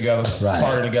and drinking together,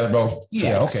 partying together, bro.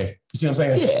 Yeah, okay. You see what I'm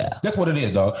saying? Yeah. That's what it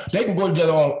is, dog. They can go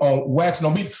together on wax and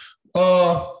on beat.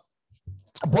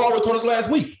 Broadway told us last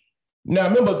week. Now,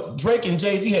 remember, Drake and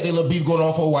Jay-Z had their little beef going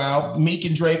on for a while. Meek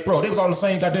and Drake, bro, they was on the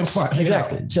same goddamn spot.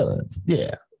 Exactly. Chilling.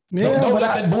 Yeah. Don't let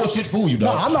that bullshit fool you,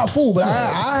 dog. No, I'm not fooled, but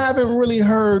I haven't really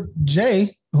heard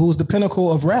Jay, who's the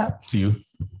pinnacle of rap, to you,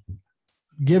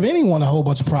 give anyone a whole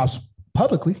bunch of props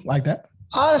publicly like that.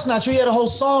 Oh, that's not true. He had a whole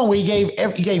song where he gave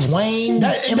Wayne,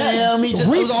 Eminem. He just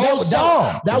was a whole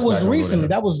song. That was recently.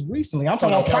 That was recently. I'm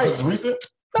talking about price. Recent?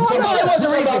 No, it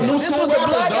wasn't recent. This was the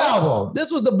Black Album.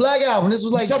 This was the Black Album. This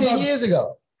was like 10 years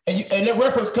ago. And that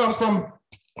reference comes from,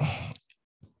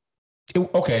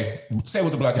 okay, say it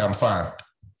was the Black Album, fine.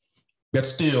 That's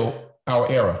still our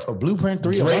era. Or Blueprint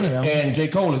 3. Drake and J.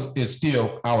 Cole is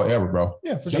still our era, bro.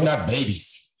 Yeah, for sure. They're not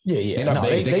babies. Yeah. They're not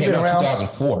babies. They came out in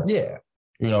 2004. Yeah.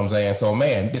 You know what I'm saying? So,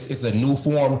 man, this is a new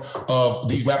form of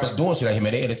these rappers doing shit out here,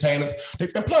 man. They entertain us.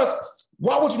 And plus,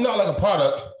 why would you not like a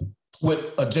product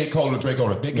with a J. Cole and Drake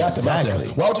on it? They got them out there.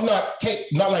 Why would you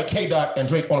not like K-Dot and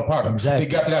Drake on a product? Exactly.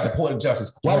 They got that out there, Poetic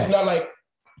Justice. Why would you not like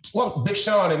Big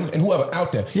Sean and whoever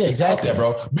out there? Yeah, exactly. Out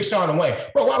there, bro. Big Sean and Wayne.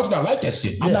 Bro, why would you not like that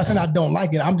shit? I'm not saying I don't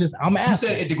like it. I'm asking.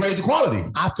 You said it degrades the quality.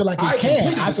 I feel like it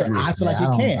can. I feel like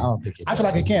it can. I don't think it I feel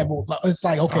like it can, but it's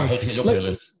like, okay. I hate to hear your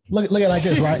playlist. Look at it like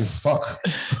this, right? Fuck.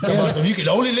 So you can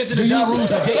only listen to Ja Rule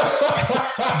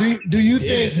today. Do you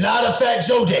think it's not a Fat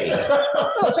Joe day?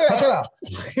 No, check it out.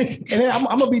 And then I'm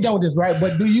gonna be done with this, right?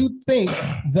 But do you think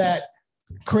that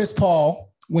Chris Paul,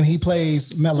 when he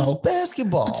plays Melo,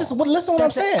 basketball? Listen what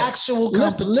I'm saying. Actual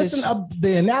competition. Listen up.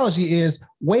 The analogy is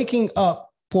waking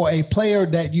up for a player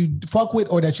that you fuck with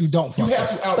or that you don't fuck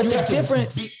with. But the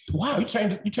difference. Wow, you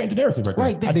changed the narrative right there.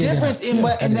 Right. The difference in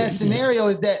that scenario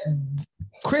is that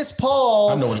Chris Paul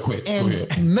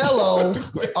and Melo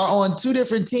are on two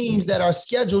different teams that are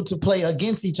scheduled to play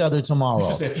against each other tomorrow.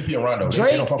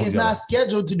 Drake is not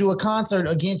scheduled to do a concert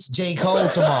against J. Cole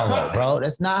tomorrow, bro.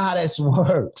 That's not how this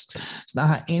works. It's not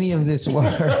how any of this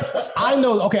works. I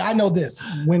know this.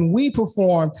 When we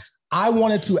performed, I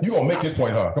wanted to. You gonna make this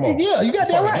point, huh? Come on. Yeah, you got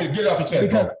that right. Get it off your chest,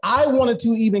 because I wanted to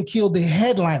even kill the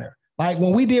headliner. Like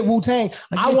when we did Wu-Tang,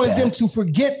 I wanted them to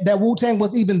forget that Wu-Tang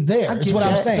was even there. That's what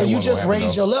I'm saying. So you just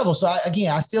raised your level. So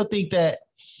I still think that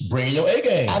bringing your A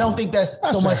game. I don't think that's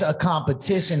so much a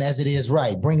competition as it is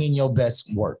bringing your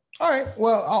best work. All right.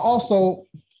 Well, also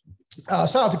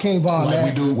shout out to King Von, like man.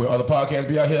 we do when other podcasts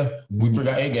be out here. We bring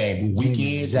our A game. Weekend,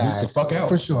 exactly. the fuck out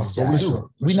for sure.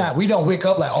 Exactly. We don't wake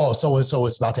up like, oh, so and so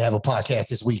is about to have a podcast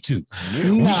this week too.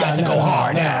 We got to go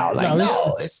hard now. Like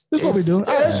this is what we do.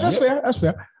 That's fair. That's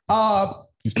fair.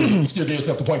 You still gave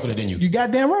yourself the point for that, didn't you? You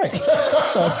goddamn right.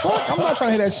 Fuck? I'm not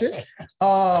trying to hear that shit.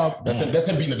 That's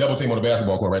him beating the double team on the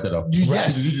basketball court right there, though.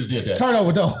 Yes. He just did that.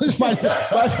 Turnover, though.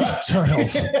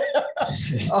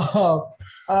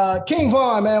 Turnover. King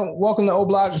Von, man, welcome to O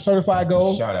Block, certified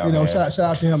gold. Shout out, shout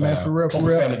out to him, man, for real.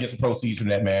 Family get some proceeds from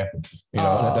that, man.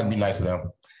 That'd be nice for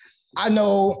them. I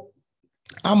know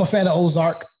I'm a fan of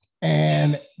Ozark,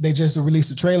 and they just released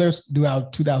the trailers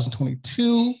throughout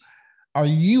 2022. Are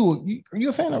you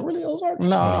a fan of really Ozark?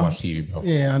 No. I watch TV, bro.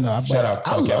 Yeah, I know. Shout out.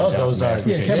 I love Ozark.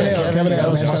 Yeah, Kevin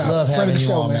L. I love having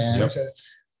you on, man. Yep.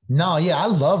 No, yeah, I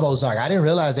love Ozark. I didn't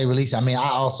realize they released. I mean, I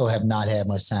also have not had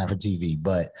much time for TV,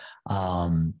 but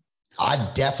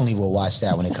I definitely will watch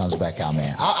that when it comes back out,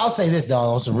 man. I'll say this,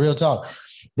 dog. On some real talk,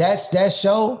 that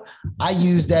show. I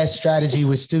use that strategy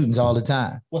with students all the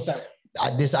time. What's that?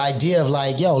 This idea of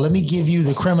like, yo, let me give you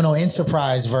the criminal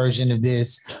enterprise version of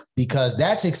this because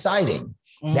that's exciting.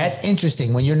 That's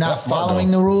interesting when you're not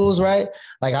following the rules, right?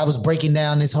 Like I was breaking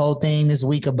down this whole thing this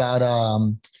week about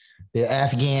the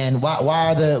Afghan.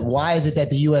 Why is it that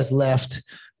the U.S. left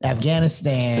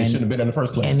Afghanistan? They shouldn't have been in the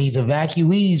first place. And these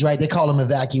evacuees, right? They call them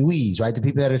evacuees, right? The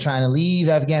people that are trying to leave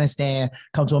Afghanistan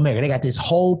come to America. They got this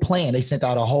whole plan. They sent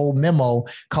out a whole memo,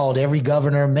 called every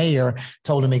governor, mayor,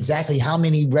 told them exactly how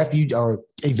many refugees or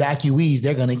evacuees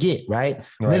they're going to get, right?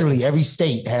 Literally every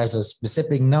state has a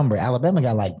specific number. Alabama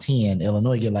got like 10.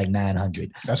 Illinois get like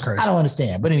 900. That's crazy. I don't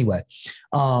understand. But anyway,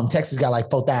 Texas got like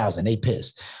 4,000. They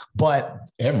pissed. But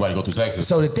everybody go through Texas.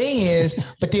 So the thing is,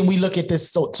 but then we look at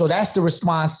this. So that's the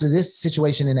response to this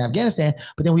situation in Afghanistan.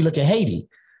 But then we look at Haiti,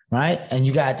 right? And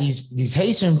you got these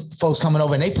Haitian folks coming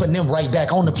over and they putting them right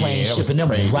back on the plane, shipping them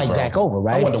back over,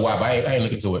 right? I wonder why, but I ain't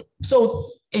looking to it. So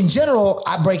in general,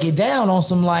 I break it down on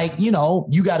some like, you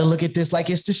got to look at this like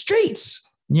it's the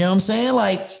streets. You know what I'm saying?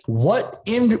 Like what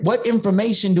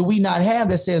information do we not have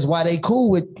that says why they cool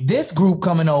with this group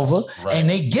coming over and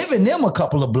they giving them a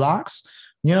couple of blocks?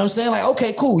 You know what I'm saying? Like,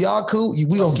 okay, cool. Y'all cool. We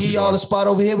gonna give y'all the spot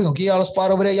over here. We gonna give y'all the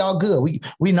spot over there. Y'all good.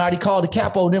 We already called the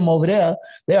capo them over there.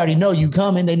 They already know you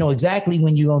coming. They know exactly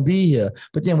when you're gonna be here.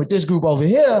 But then with this group over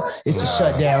here, it's a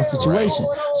shutdown situation.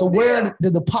 So where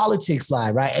do the politics lie,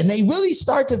 right? And they really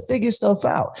start to figure stuff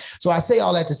out. So I say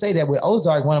all that to say that with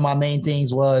Ozark, one of my main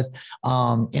things was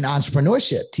in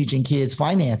entrepreneurship, teaching kids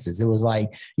finances. It was like,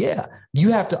 yeah, you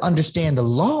have to understand the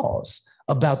laws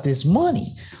about this money.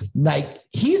 Like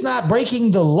he's not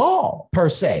breaking the law per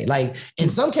se. Like in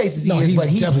some cases he is, but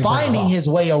he's finding his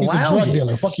way around it. He's a drug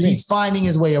dealer. Fuck you. He's finding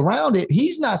his way around it.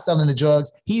 He's not selling the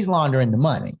drugs. He's laundering the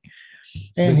money.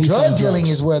 And the drug dealing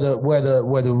is where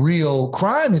the real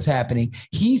crime is happening.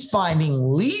 He's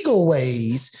finding legal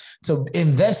ways to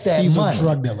invest that money. He's a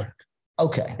drug dealer.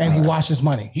 Okay. And he washes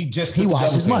money. He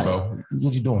washes money. Bro.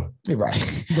 What you doing? You're right.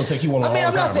 He's gonna take you on. I mean,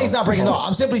 I'm not saying he's not breaking the law.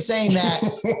 I'm simply saying that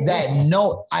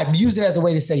I've used it as a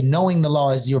way to say knowing the law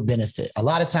is your benefit. A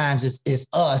lot of times it's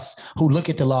us who look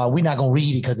at the law. We're not gonna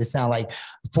read it because it sounds like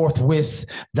forthwith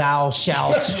thou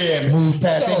shalt move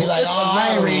past it. Be like,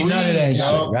 I ain't reading none of that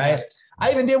shit, right?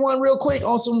 I even did one real quick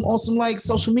on some like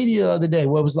social media the other day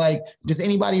where it was like, does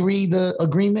anybody read the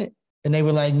agreement? And they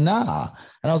were like, nah.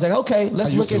 And I was like, okay,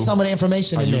 let's look at some of the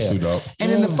information in there.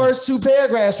 And in the first two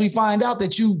paragraphs, we find out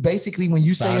that you basically, when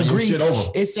you say agree,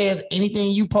 it says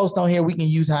anything you post on here, we can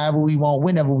use however we want,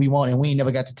 whenever we want, and we ain't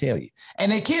never got to tell you.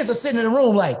 And the kids are sitting in the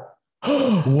room like,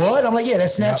 what? I'm like, yeah, that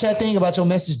Snapchat thing about your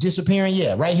message disappearing.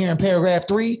 Yeah, right here in paragraph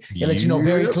 3, it lets you know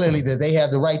very clearly that they have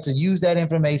the right to use that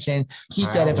information,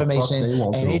 keep that information,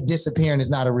 and it disappearing is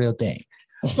not a real thing.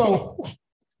 So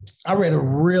I read a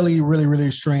really, really, really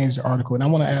strange article, and I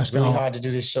want to ask. Really hard to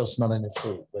do this show smelling this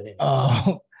food, but anyway.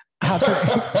 I'm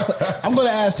going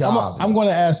to ask. I'm going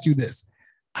to ask you this: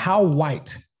 how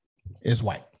white is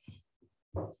white?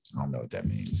 I don't know what that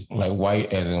means. Like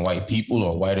white as in white people,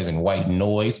 or white as in white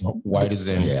noise? White as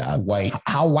in white.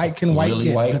 How white can white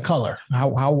get? White? The color.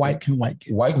 How white can white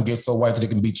get? White can get so white that it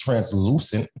can be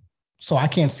translucent. So I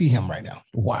can't see him right now.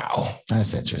 Wow,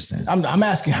 that's interesting. I'm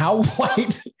asking how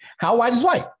white is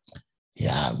white?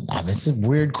 Yeah, it's a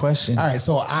weird question. All right,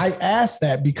 so I asked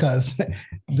that because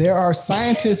there are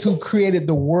scientists who created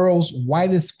the world's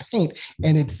whitest paint,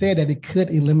 and it said that it could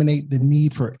eliminate the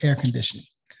need for air conditioning.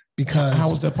 Because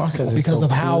how is that possible? Because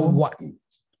of how what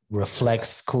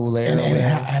reflects cool air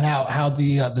and how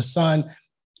the sun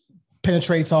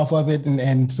penetrates off of it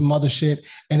and some other shit,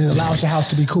 and it allows your house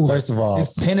to be cooler. First of all,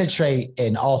 penetrate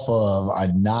and off of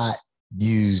are not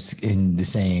used in the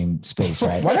same space,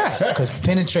 right? Why not? Because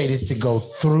penetrate is to go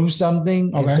through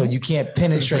something, and so you can't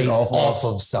penetrate off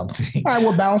of something. All right,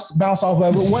 well, bounce off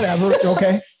of it, whatever.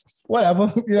 Okay,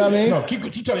 whatever. You know what I mean? No, keep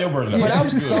telling your version. But I'm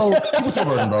so keep with your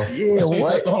version, bro. Yeah,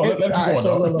 what?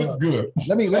 This is good.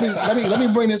 Let me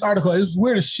bring this article. It's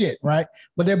weird as shit, right?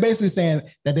 But they're basically saying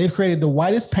that they've created the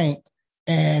whitest paint,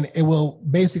 and it will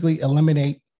basically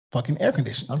eliminate fucking air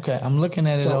conditioning. Okay, I'm looking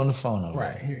at it on the phone. Already.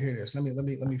 Right, here it is. Let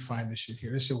me find this shit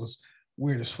here. This shit was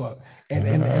weird as fuck.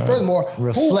 And furthermore,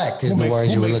 reflect is the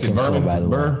word you were looking for, by the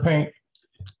way. Bird paint.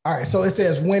 All right, so it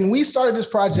says when we started this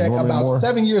project about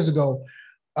 7 years ago,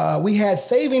 we had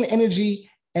saving energy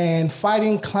and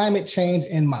fighting climate change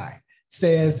in mind.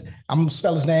 Says, I'm gonna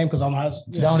spell his name because I don't know how to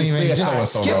don't even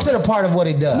just skip to the part of what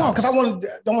it does. No, because I don't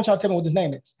want y'all to tell me what his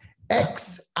name is.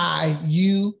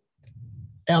 Xiulin.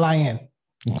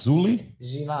 Zuli?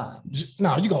 Jilan.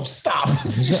 No, you gonna stop.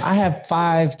 I have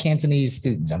 5 Cantonese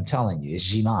students. I'm telling you,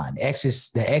 it's Jilan.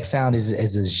 The X sound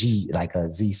is a G, like a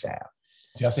Z sound.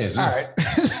 Yeah, I said Z. All right.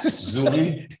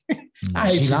 Zuli. I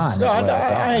hate Jilan you. No,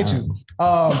 I hate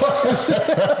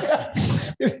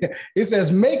you. It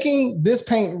says making this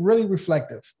paint really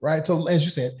reflective, right? So as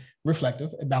you said,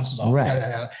 reflective, it bounces off.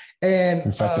 Right. And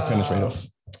reflective penetrative.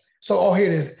 So, here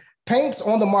it is. Paints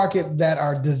on the market that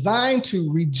are designed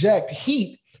to reject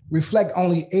heat reflect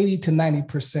only 80 to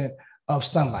 90% of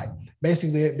sunlight.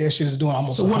 Basically, their shit is doing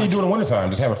almost. So what do you do in the wintertime?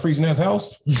 Just have a freezing ass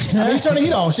house? I mean, you turn the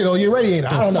heat on, shit, or your radiator.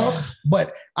 I don't know.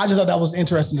 But I just thought that was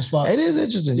interesting as fuck. It is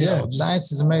interesting. Yeah. You know,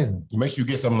 science is amazing. Make sure you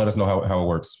get something, let us know how it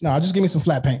works. No, just give me some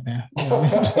flat paint, man. You know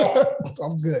what I mean?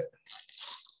 I'm good.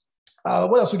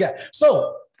 What else we got?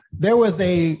 So there was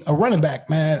a running back,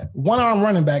 man, one-arm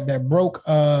running back that broke,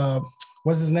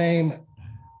 what's his name?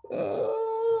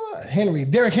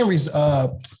 Derrick Henry's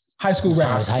high school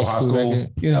record. High school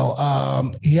record. You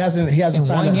know, he hasn't in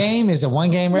one game. Is a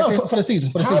 1 game record? No, for the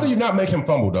season. How do you not make him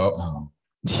fumble, dog?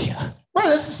 Yeah, bro,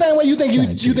 that's the same way you think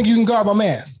you think you can guard my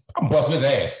man's. I'm busting his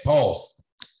ass. Pause.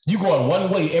 You going one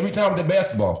way every time with the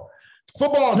basketball.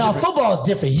 Football is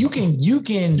different. You can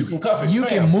cuff it. You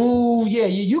can move. Yeah,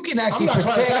 you can actually I'm not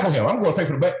protect. trying to tackle him. I'm going straight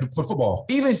for the football.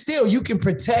 Even still, you can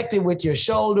protect it with your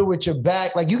shoulder, with your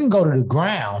back. Like you can go to the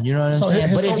ground. You know what I'm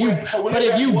saying? But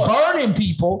if you burning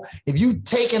people, if you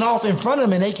taking off in front of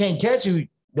them and they can't catch you,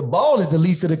 the ball is the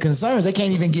least of the concerns. They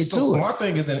can't even get to it. My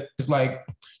thing is, it's like,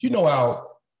 you know how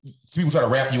people try to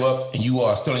wrap you up and you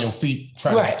are still on your feet,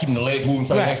 trying to keep the legs moving,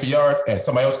 trying to get extra yards, and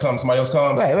somebody else comes.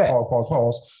 Right.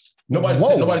 Pause. Nobody's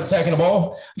attacking the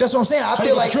ball. That's what I'm saying. I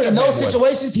feel like in those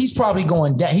situations, he's probably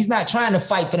going down. He's not trying to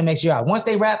fight for the next yard. Once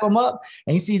they wrap him up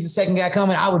and he sees the second guy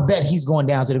coming, I would bet he's going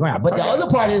down to the ground. But the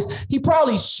other part is he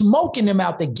probably smoking them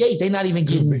out the gate. They're not even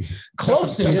getting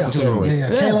close to this dude.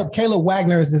 Kayleb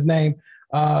Wagner is his name.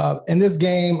 In this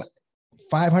game,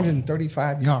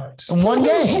 535 yards. In one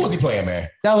game. Who was he playing, man?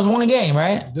 That was one game,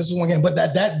 right? This is one game, but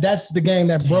that's the game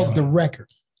that broke the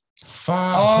record.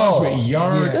 500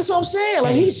 yards. That's what I'm saying.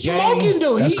 Like he's smoking,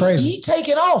 dude. That's crazy. He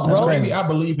taking off, bro. Baby, I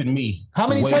believe in me. How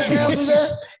many touchdowns was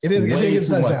that? It is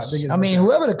touchdown. I mean,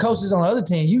 whoever the coach is on the other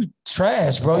team, you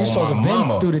trash, bro. You're supposed to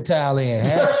bend through the towel in.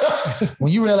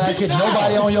 When you realize there's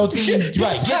nobody on your team,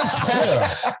 right? Get the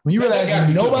towel. When you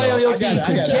realize nobody on your team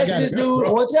could catch this dude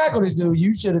or tackle this dude,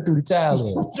 you should have threw the towel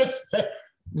in.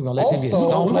 We're gonna let them get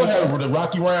stoned. We're gonna have the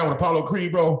Rocky round with Apollo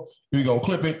Creed, bro. We're gonna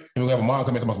clip it and we're gonna have a mom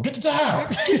come in and get the towel.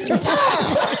 Get the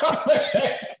towel.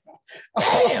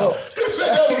 Damn.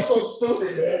 That was so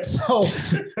stupid, man. So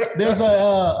there's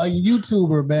a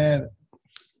YouTuber, man.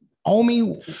 Omi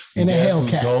in a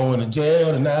Hellcat. Going to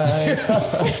jail tonight.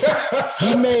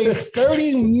 He made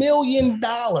 $30 million.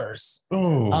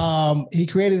 He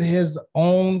created his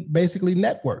own basically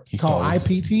network called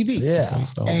IPTV. Yeah.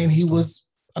 And he was,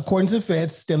 according to the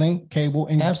feds, stealing cable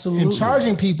and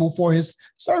charging people for his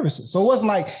services. So it wasn't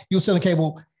like you were selling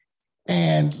cable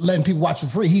and letting people watch for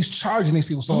free. He's charging these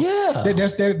people. So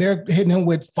they're hitting him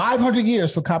with 500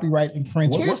 years for copyright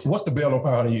infringement. What's the bail on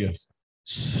 500 years?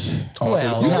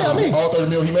 Well, you tell me. All 30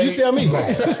 million he made? You tell me.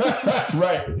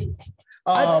 Right.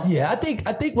 I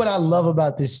think what I love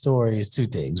about this story is two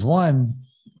things. One,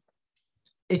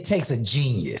 it takes a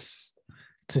genius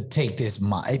to take this,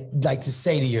 like to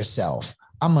say to yourself,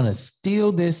 I'm going to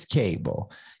steal this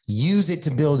cable, use it to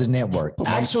build a network,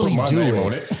 actually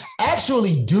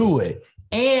do it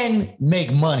and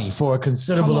make money for a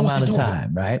considerable amount of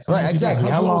time, right? Right, exactly.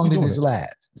 How long did this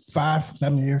last?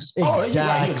 5-7 years.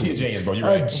 Exactly. You're a genius, bro. You're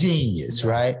right. A genius,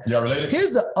 right? Y'all related?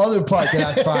 Here's the other part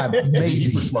that I find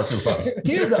He's pretty smart too.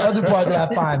 Here's the other part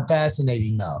that I find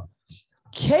fascinating, though.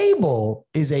 Cable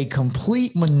is a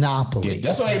complete monopoly. Yeah,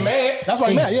 that's why they mad. That's why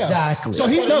he mad. Yeah, exactly. So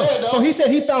he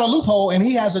said he found a loophole, and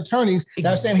he has attorneys that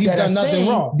are saying he's done nothing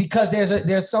wrong. Because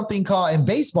there's something called, and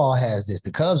baseball has this.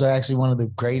 The Cubs are actually one of the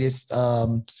greatest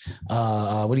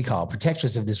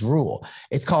protectors of this rule.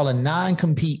 It's called a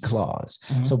non-compete clause.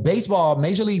 Mm-hmm. So baseball,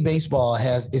 Major League Baseball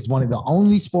is one of the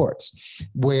only sports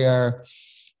where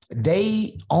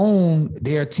they own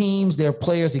their teams, their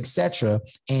players, etc.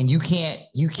 And you can't,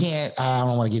 I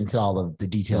don't want to get into all of the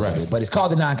details of it, but it's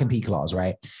called the non-compete clause,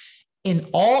 right? In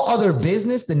all other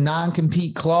business, the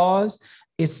non-compete clause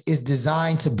is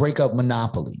designed to break up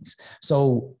monopolies.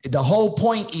 So the whole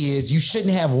point is you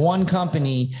shouldn't have one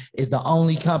company is the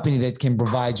only company that can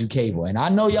provide you cable. And I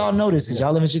know y'all know this because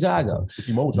y'all live in Chicago.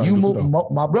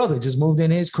 My brother just moved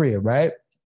in his crib, right?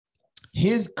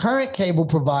 His current cable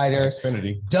provider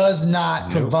does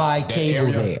not provide cable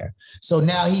there. So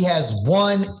now he has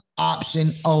one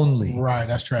option only. Right,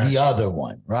 that's trash. The other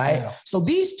one, right? Yeah. So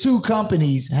these two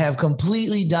companies have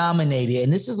completely dominated,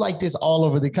 and this is like this all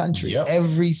over the country. Yep.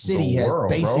 Every city has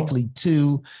basically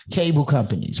two cable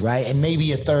companies, right? And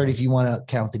maybe a third if you want to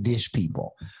count the dish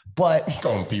people. But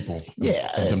on people. Yeah.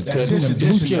 Who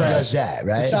does that,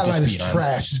 right? It sounds like it's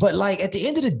trash. But like at the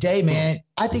end of the day, man,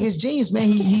 I think it's genius, man.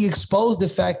 He exposed the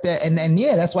fact that, and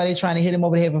yeah, that's why they're trying to hit him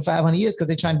over the head for 500 years, because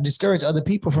they're trying to discourage other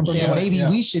people from saying maybe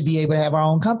we should be able to have our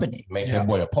own company. Make that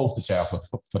boy a poster child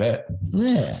for that.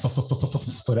 Yeah. For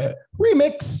that.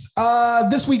 Remix.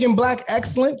 This week in Black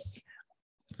Excellence.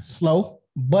 Slow,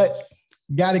 but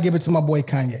got to give it to my boy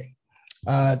Kanye.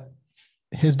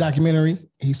 His documentary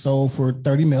he sold for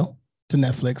 $30 million to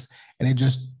Netflix, and they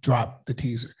just dropped the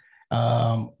teaser.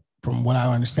 From what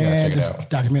I understand, this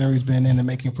documentary has been in the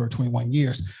making for 21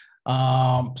 years.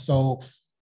 So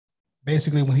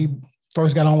basically, when he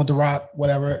first got on with The Rock,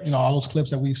 whatever, all those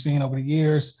clips that we've seen over the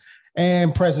years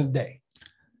and present day.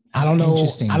 I don't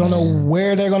know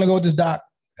where they're going to go with this doc.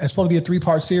 It's supposed to be a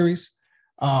 3-part series.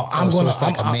 I'm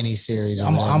a mini series.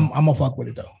 I'm gonna fuck with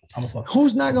it though.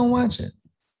 Who's not gonna watch it?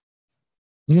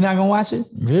 You're not gonna watch it?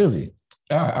 Really?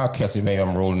 I'll catch it. Maybe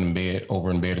I'm rolling in bed,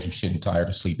 over in bed, or some shit, and tired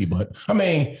or sleepy. But I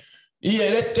mean, yeah,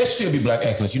 that should be Black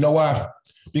excellence. You know why?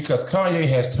 Because Kanye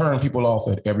has turned people off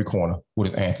at every corner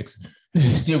with his antics. You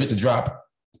still get to drop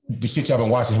the shit y'all been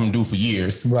watching him do for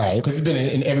years. Right. Because it's been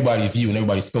in everybody's view and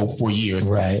everybody's scope for years.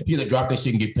 Right. You either drop that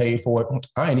shit and get paid for it.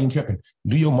 I ain't even tripping.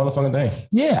 Do your motherfucking thing.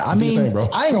 Yeah. I mean, I ain't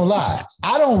gonna lie.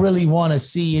 I don't really want to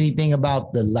see anything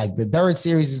about the third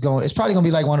series it's probably gonna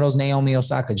be like one of those Naomi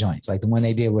Osaka joints, like the one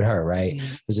they did with her, right?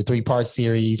 Mm-hmm. There's a 3-part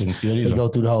series. They go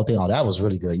through the whole thing. Oh, that was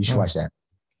really good. You should watch that.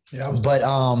 Yeah.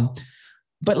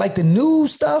 But like the new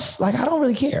stuff, like I don't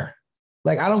really care.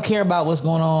 Like, I don't care about what's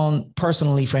going on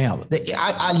personally for him.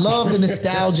 I love the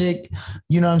nostalgic,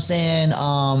 you know what I'm saying?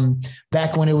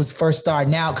 Back when it was first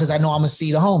starting out, because I know I'm going to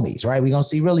see the homies, right? We're going to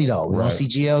see Really Though. We're going to see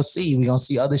GLC. We're going to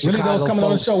see other Chicago Really Though's coming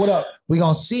on the show. What up? We're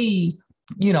going to see,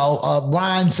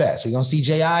 Rhyme Fest. We're going to see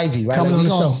J.I.V., right? We're going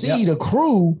to see the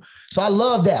crew. So I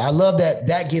love that. I love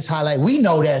that gets highlighted. We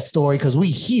know that story because we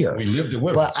here. We lived it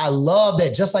with But I love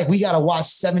that. Just like we got to watch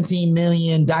 17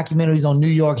 million documentaries on New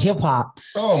York hip hop.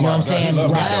 Oh, you know what I'm saying?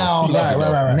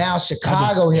 Now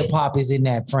Chicago hip hop is in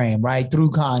that frame, right? Through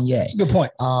Kanye. That's a good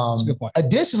point.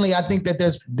 Additionally, I think that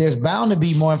there's bound to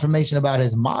be more information about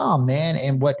his mom, man,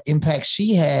 and what impact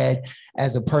she had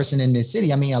as a person in this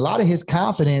city. I mean, a lot of his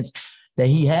confidence that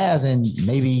he has and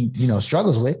maybe,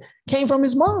 struggles with came from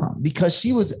his mom, because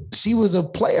she was a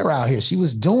player out here. She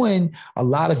was doing a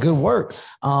lot of good work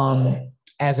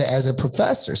as a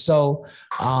professor. So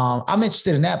I'm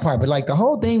interested in that part. But like the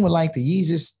whole thing with like the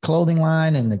Yeezus clothing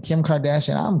line and the Kim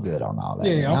Kardashian, I'm good on all that.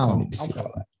 Yeah, I don't need to see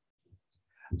all that.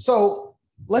 So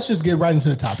let's just get right into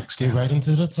the topics. Get right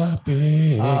into the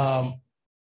topics.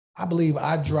 I believe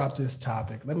I dropped this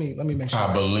topic. Let me make sure.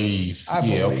 I believe.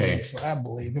 Okay. So I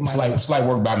believe. Slight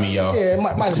work by me, y'all. Yeah, it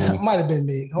might have been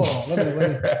me. Hold on.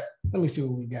 Let me see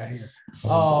what we got here.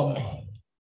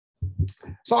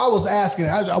 So I was asking.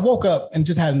 I woke up and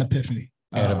just had an epiphany.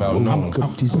 And about knowing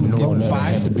that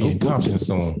had to be in Compton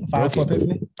soon. 5 for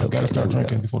epiphany. I got to start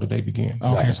drinking before the day begins.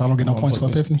 Okay, so I don't get no points for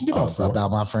epiphany.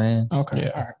 About my friends. Okay.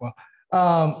 Yeah. All right.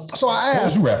 Well, so I asked. What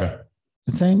was you rapping?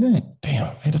 The same thing.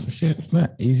 Damn, hey, that's some shit.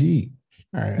 Easy.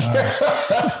 All right.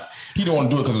 He don't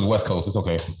want to do it because it's West Coast. It's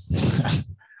okay.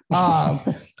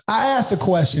 I asked a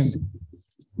question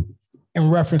in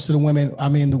reference to the women. I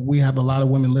mean, we have a lot of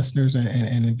women listeners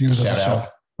and viewers of the show.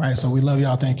 Right. So we love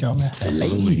y'all. Thank y'all, man.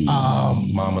 Lady.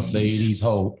 Mama Sadie's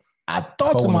hoe. I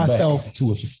thought to myself,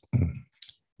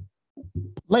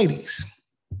 ladies.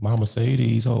 Mama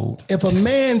Sadie's hoe. If a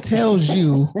man tells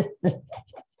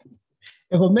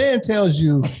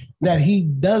you that he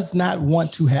does not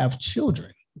want to have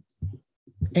children,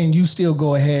 and you still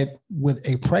go ahead with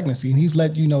a pregnancy, and he's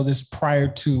let you know this prior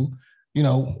to,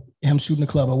 him shooting the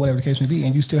club or whatever the case may be,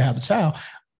 and you still have the child,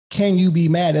 can you be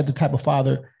mad at the type of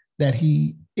father that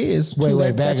he is?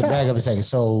 Wait, back up a second.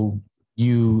 So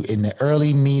you, in the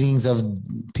early meetings of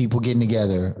people getting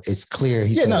together, it's clear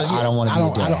he says, I don't want to be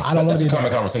a dad. I don't want to be a common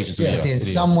conversation. So then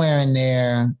somewhere in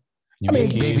there,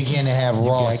 they begin to have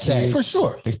raw sex. For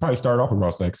sure. They probably started off with raw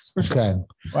sex. For sure. Okay.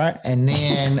 Right. And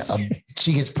then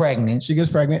she gets pregnant.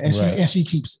 And she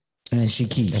keeps it. And she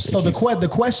keeps it. So the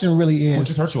question really is. Which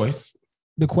is her choice.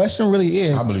 The question really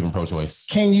is. I believe in pro-choice.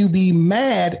 Can you be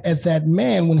mad at that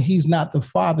man when he's not the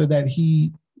father that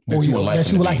you would like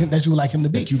him to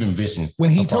be? That you've envisioned. When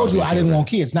he told you I didn't want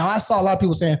kids. Now I saw a lot of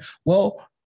people saying, well,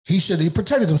 he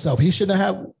protected himself. He shouldn't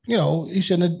have, he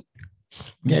shouldn't have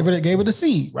gave her the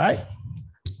seed, right?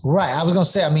 Right. I was gonna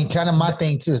say, kind of my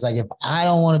thing too is like, if I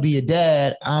don't want to be a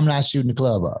dad, I'm not shooting the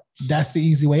club up. That's the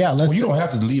easy way out. You don't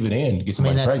have to leave it in to get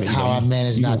somebody pregnant. That's how I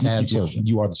manage not to have children.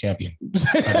 You are the champion.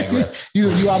 I digress. You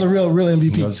are the real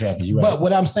MVP. You're the champion. You're right. But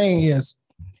what I'm saying is,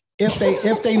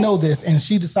 if they know this and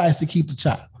she decides to keep the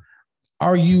child,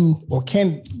 are you or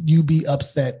can you be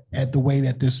upset at the way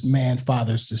that this man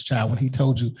fathers this child when he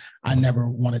told you, I never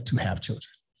wanted to have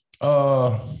children?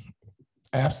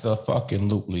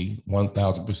 Absolutely,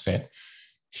 1000%.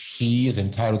 She is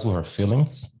entitled to her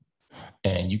feelings,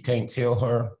 and you can't tell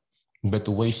her that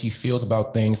the way she feels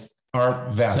about things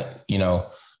aren't valid. You know,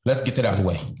 let's get that out of the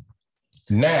way.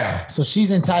 Now, so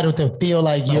she's entitled to feel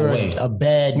like you're a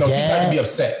bad dad. No, she's entitled to be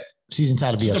upset. She's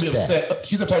entitled to be upset.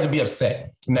 She's entitled to be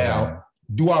upset. Now,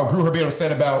 do I agree with her being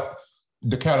upset about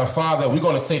the kind of father? We're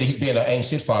going to say that he's being an ain't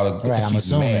shit father. Right, I'm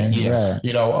assuming. Yeah. Right.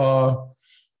 You know,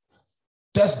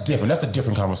 that's different. That's a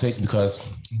different conversation because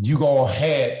you all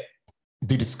had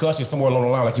the discussion somewhere along the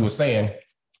line, like you were saying,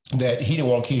 that he didn't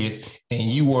want kids and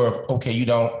you were, okay,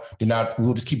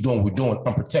 we'll just keep doing what we're doing,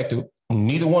 unprotected.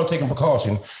 Neither one taking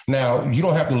precaution. Now, you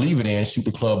don't have to leave it in, shoot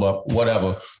the club up,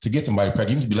 whatever, to get somebody pregnant.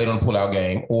 You can just be late on the pull-out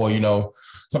game. Or,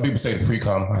 some people say the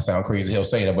pre-cum. I sound crazy, he'll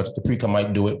say that, but the pre-cum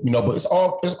might do it. But it's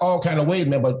all kind of ways,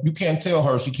 man. But you can't tell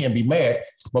her she can't be mad.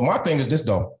 But my thing is this,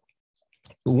 though.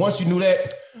 Once you knew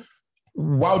that,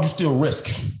 why would you still risk,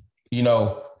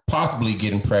 possibly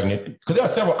getting pregnant? Because there are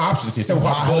several options here, several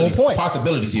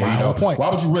possibilities here. Why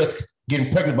would you risk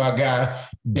getting pregnant by a guy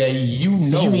that you know?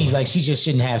 So you mean like she just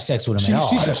shouldn't have sex with him at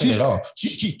all?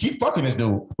 She keep fucking this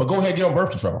dude, but go ahead and get on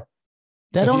birth control.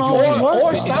 That don't always work.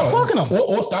 Or stop fucking them.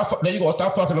 Or stop. There you go.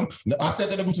 Stop fucking them. I said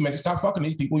that to men. Stop fucking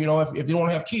these people. If you don't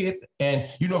want to have kids, and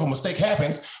if a mistake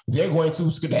happens, they're going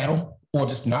to skedaddle or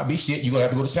just not be shit. You're gonna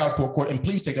have to go to child support court, and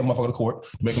please take that motherfucker to court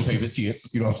to make him pay for his kids.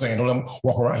 You know what I'm saying? Don't let him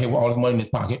walk around here with all his money in his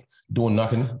pocket doing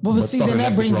nothing. But see, then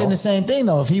that brings in the same thing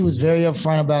though. If he was very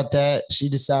upfront about that, she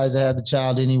decides to have the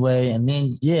child anyway, and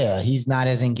then he's not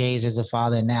as engaged as a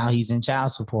father, and now he's in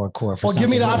child support court. Or give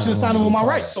me the option to sign over my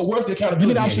rights. So where's the accountability? Give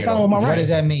me the option to sign over my rights. What does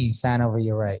that mean? Sign over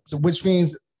your rights, which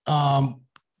means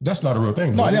that's not a real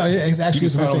thing. No, it's actually a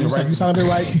real thing. You sign over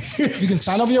your rights. You can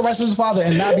sign over your rights as a father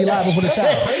and not be liable for the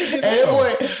child. And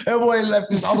that boy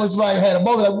left. Almost like had a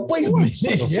moment like, wait a minute.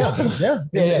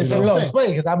 Yeah. So we'll explain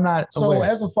because I'm not. So aware.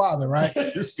 As a father, right?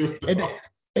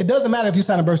 It doesn't matter if you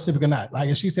sign a birth certificate or not. Like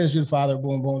if she says you're the father,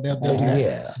 boom, boom, they'll do that.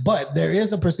 Yeah. But there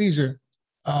is a procedure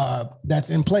that's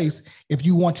in place if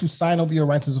you want to sign over your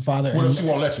rights as a father. What if she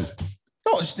won't let you?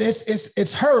 No,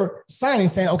 it's her signing,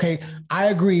 saying, okay, I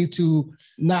agree to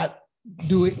not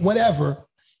do it, whatever.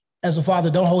 As a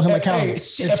father, don't hold him accountable.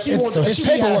 She has to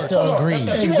agree.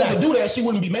 If she wanted to do that, she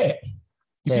wouldn't be mad.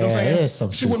 You see what I'm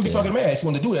saying? She wouldn't be fucking mad. She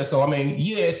wanted to do that. So,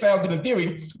 it sounds good in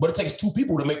theory, but it takes two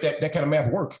people to make that kind of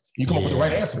math work. You come up with the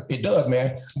right answer. It does,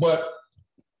 man. But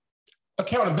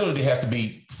accountability has to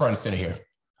be front and center here.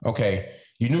 Okay.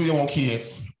 You knew you didn't want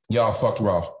kids. Y'all fucked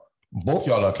raw. Both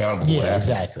y'all are accountable for that.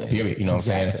 Exactly. Period. You know what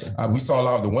I'm saying? We saw a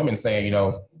lot of the women saying,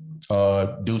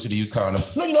 dudes should use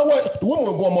condoms. No, you know what? The woman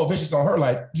was going more vicious on her.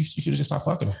 Like, you should have just stopped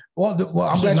fucking her. Well,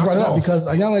 I'm glad you brought it up because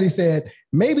a young lady said,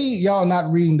 maybe y'all not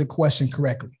reading the question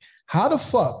correctly. How the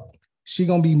fuck she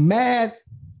gonna be mad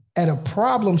at a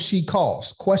problem she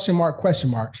caused? Question mark, question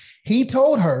mark. He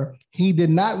told her he did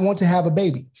not want to have a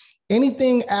baby.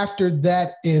 Anything after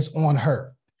that is on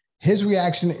her. His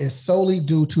reaction is solely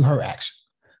due to her action.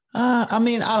 I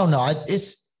don't know.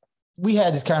 We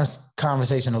had this kind of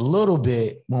conversation a little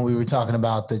bit when we were talking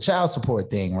about the child support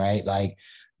thing, right? Like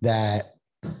that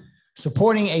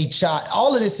supporting a child,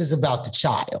 all of this is about the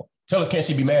child. Tell us, can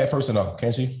she be mad first or not?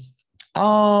 Can she?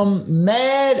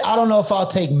 Mad. I don't know if I'll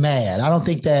take mad. I don't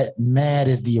think that mad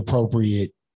is the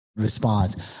appropriate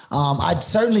response. I'd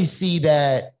certainly see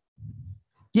that.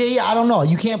 Yeah, I don't know.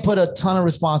 You can't put a ton of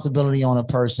responsibility on a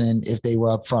person if they were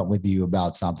upfront with you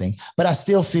about something. But I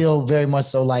still feel very much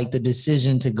so like the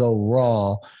decision to go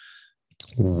raw.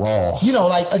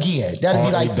 Like again, that'd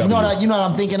be like, you know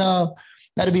what I'm thinking of?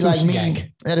 That'd be like me.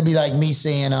 Gang. That'd be like me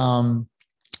saying, I'm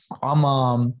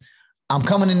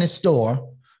coming in this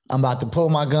store. I'm about to pull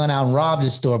my gun out and rob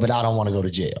this store, but I don't want to go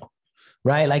to jail.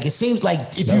 Right? Like it seems like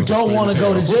if you don't want to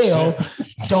go to jail,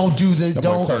 don't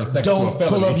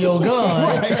pull up your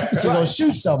gun to go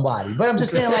shoot somebody. But I'm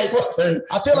just saying, like,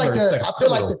 I feel like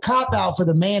the cop out for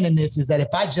the man in this is that if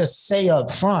I just say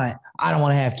up front, I don't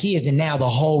want to have kids, and now the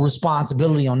whole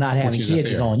responsibility on not having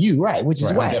kids is on you, right? Which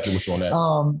is whack.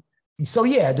 So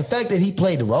yeah, the fact that he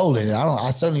played the role in it, I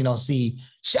certainly don't see.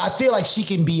 I feel like she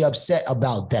can be upset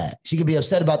about that. She can be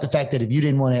upset about the fact that if you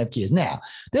didn't want to have kids. Now,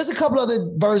 there's a couple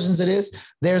other versions of this.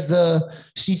 There's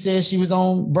she says she was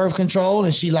on birth control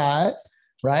and she lied,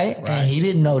 right? And he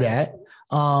didn't know that.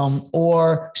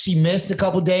 Or she missed a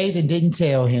couple days and didn't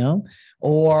tell him.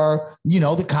 or,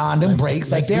 the condom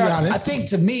breaks. Like I think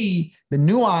to me, the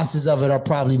nuances of it are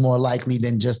probably more likely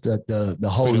than just the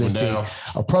holistic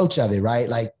approach of it, right?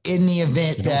 Like in the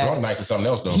event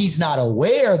that he's not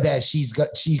aware that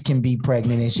she can be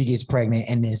pregnant and she gets pregnant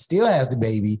and then still has the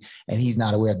baby and he's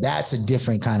not aware, that's a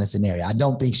different kind of scenario. I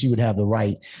don't think she would have the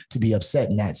right to be upset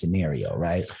in that scenario,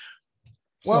 right?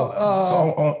 Well,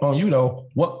 so on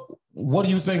what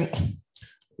do you think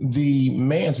the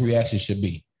man's reaction should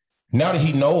be? Now that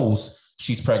he knows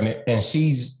she's pregnant and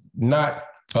she's not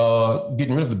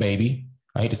getting rid of the baby,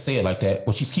 I hate to say it like that,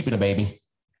 but she's keeping the baby,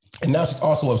 and now she's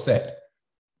also upset.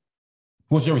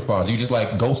 What's your response? You just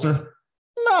like ghost her?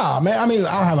 Nah, man. I mean,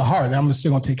 I'll have a heart. I'm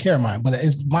still gonna take care of mine. But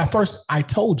it's my first. I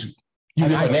told you. You're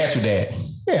a natural dad.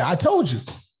 Yeah, I told you.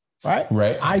 Right.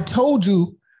 Right. I told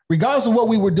you, regardless of what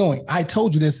we were doing. I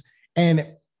told you this, and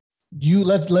you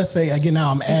let's say again.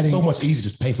 Now I'm adding. It's so much easier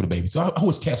just to pay for the baby. So I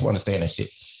wish cats will understand that shit.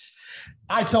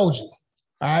 I told you.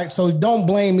 All right. So don't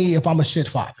blame me if I'm a shit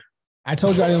father. I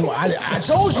told you I didn't. I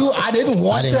told you I didn't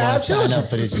want to have children. Up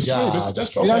for this job.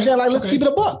 That's you know what I'm saying? Like, let's keep it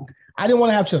a buck. I didn't want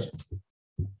to have children.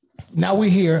 Now we're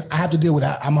here. I have to deal with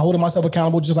that. I'm holding myself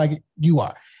accountable just like you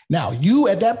are. Now you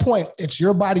at that point, it's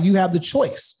your body. You have the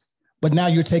choice. But now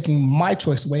you're taking my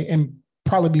choice away, and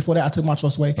probably before that, I took my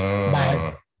choice away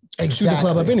by shooting the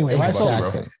club up anyway, right?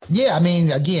 Exactly. Yeah, I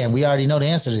mean, again, we already know the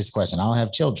answer to this question. I don't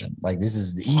have children. Like, this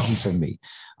is easy for me.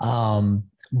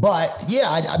 But yeah,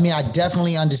 I mean, I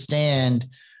definitely understand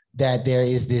that there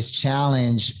is this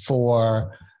challenge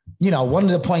for, one of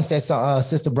the points that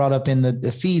sister brought up in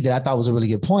the feed that I thought was a really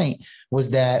good point was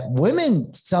that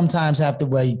women sometimes have to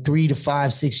wait 3 to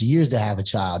 5, 6 years to have a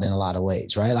child in a lot of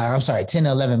ways, right? Like, I'm sorry, 10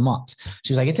 to 11 months.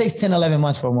 She was like, it takes 10 to 11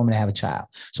 months for a woman to have a child.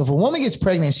 So if a woman gets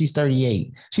pregnant, she's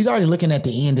 38, she's already looking at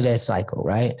the end of that cycle,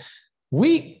 right?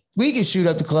 We can shoot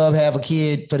up the club, have a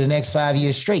kid for the next 5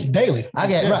 years straight. Daily.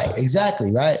 Right.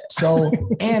 Exactly. Right. So,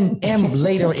 and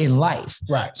later in life.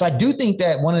 Right. So I do think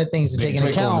that one of the things to take into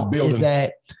account is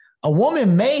that a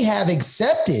woman may have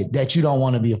accepted that you don't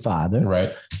want to be a father.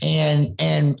 Right.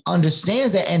 And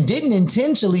understands that and didn't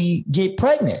intentionally get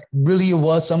pregnant. Really, it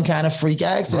was some kind of freak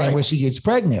accident where she gets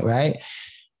pregnant. Right.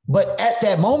 But at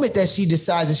that moment that she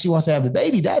decides that she wants to have the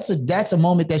baby, that's a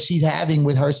moment that she's having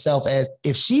with herself as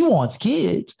if she wants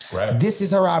kids, this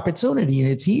is her opportunity and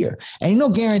it's here. And no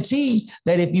guarantee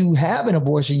that if you have an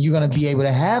abortion, you're going to be able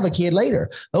to have a kid later.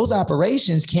 Those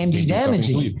operations can be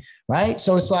damaging, right?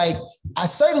 So it's like, I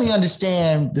certainly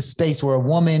understand the space where a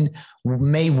woman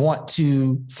may want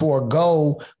to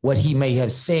forego what he may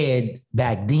have said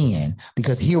back then,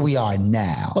 because here we are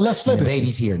now. But let's flip it. The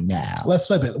baby's here now. Let's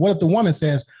flip it. What if the woman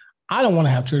says, I don't want to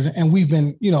have children, and we've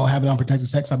been, having unprotected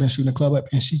sex. I've been shooting the club up,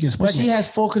 and she gets pregnant. She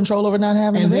has full control over not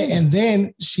having and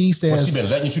then she says, she been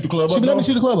letting you shoot the club up. She been letting me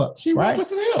shoot the club up. She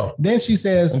reckless as hell. Then she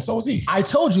says, and so is he. I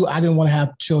told you I didn't want to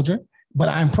have children, but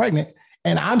I'm pregnant,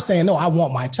 and I'm saying no. I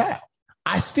want my child.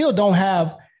 I still don't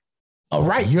have a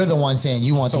right. You're the one saying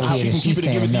you want the kid, and she's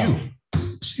saying no.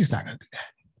 She's not going to do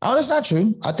that. Oh, that's not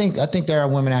true. I think there are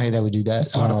women out here that would do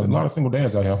that. A lot of single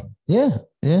dads out here.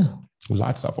 Yeah.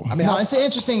 Lots of them. I mean, it's an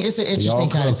interesting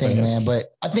kind of thing, man. But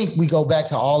I think we go back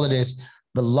to all of this.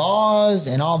 The laws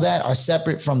and all that are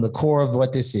separate from the core of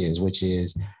what this is, which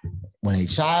is when a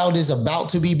child is about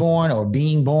to be born or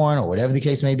being born or whatever the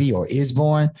case may be, or is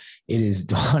born, it is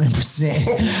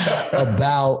 100%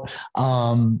 about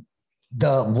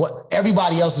what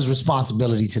everybody else's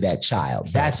responsibility to that child.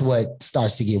 That's what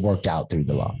starts to get worked out through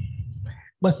the law.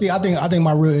 But see, I think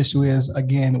my real issue is,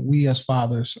 again, we as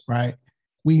fathers, right?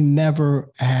 We never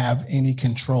have any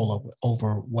control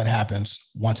over what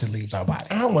happens once it leaves our body.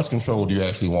 How much control do you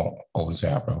actually want over the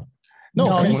child, bro?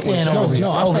 No, he's saying over the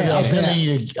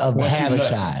ability to have a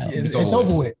child. It's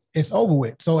over with. It's over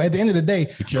with. So at the end of the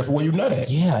day, be careful where you nut at.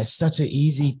 Yeah, it's such an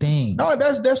easy thing. No,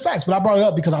 that's facts. But I brought it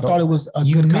up because I thought it was a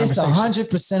good conversation. You miss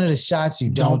 100% of the shots you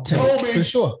don't take. For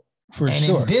sure.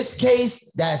 In this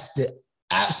case, that's the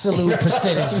absolute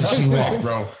percentage that you want,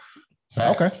 bro.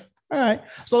 Okay. All right.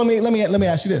 So let me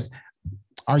ask you this.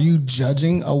 Are you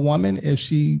judging a woman if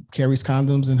she carries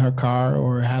condoms in her car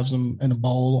or has them in a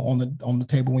bowl on the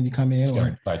table when you come in,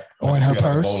 or in her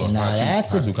purse? No,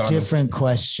 that's a different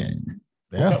question.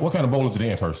 Yeah. What kind of bowl is it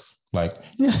in first? Like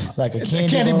a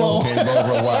candy bowl. Candy bowl,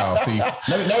 bro. Wow. See,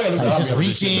 just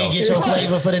reach in, get your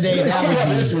flavor for the day.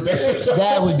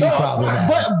 That would be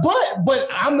problematic. But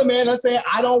I'm the man that's saying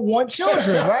I don't want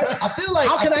children, right? I feel like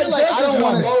I don't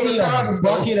want to see a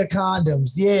bucket of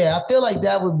condoms. Yeah, I feel like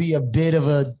that would be a bit of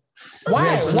a.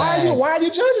 Why are you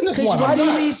judging this one? Why do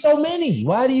you need so many?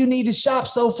 Why do you need to shop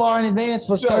so far in advance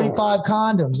for 35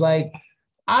 condoms? Like,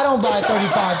 I don't buy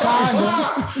 35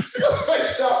 condoms.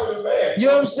 You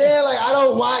know what I'm saying? Like, I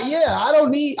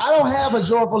don't have a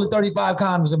drawer full of 35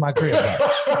 condoms in my crib.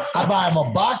 I buy them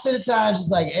a box at a time,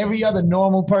 just like every other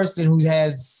normal person who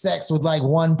has sex with like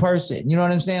one person. You know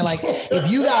what I'm saying? Like,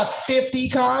 if you got 50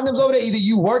 condoms over there, either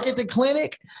you work at the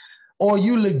clinic or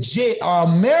you legit are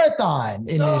a marathon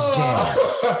in this jam.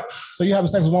 So you having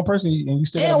sex with one person and you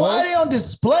still? And why are they on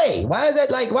display? Why is that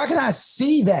like? Why can I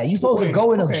see that? You supposed to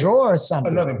go in a drawer or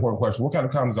something. Another important question: what kind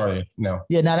of condoms are they now?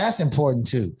 Yeah, now that's important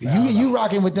too. You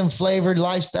rocking with them flavored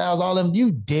lifestyles, all them.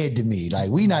 You dead to me. Like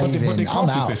we not even. But they I'm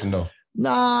out. efficient though.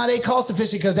 Nah, they cost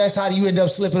efficient because that's how you end up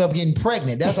slipping up getting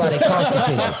pregnant. That's why they cost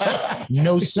efficient.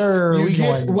 No, sir. You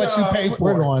get what you pay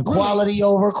for. We're going quality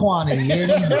over quantity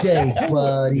any day,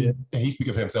 buddy. And he speaks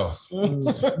of himself.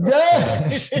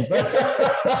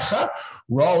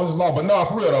 Raw is law, but no,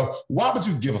 for real though. Why would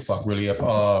you give a fuck really if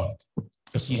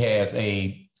she has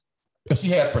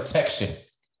protection?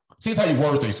 See, that's how you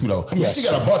word things too, though. Yes. She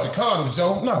got a bunch of condoms,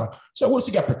 Joe. No. So what if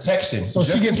she got protection? So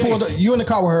she gets pulled. You in the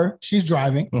car with her. She's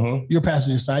driving. Mm-hmm. You're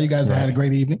passenger side. You guys have had a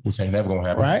great evening. Which ain't never gonna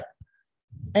happen. Right?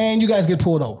 And you guys get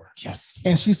pulled over. Yes.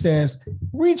 And she says,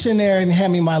 reach in there and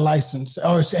hand me my license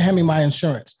or hand me my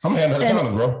insurance. I'm gonna hand her the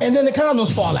condoms, bro. And then the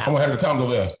condoms fall out. I'm gonna have the condoms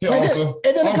over there. Here, and officer.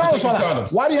 Then the condoms fall out.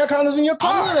 Why do you have condoms in your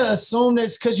car? I'm gonna assume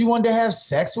that's because you wanted to have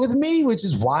sex with me, which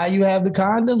is why you have the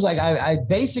condoms. Like I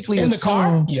basically in assume, the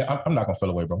car. Yeah, I'm not gonna feel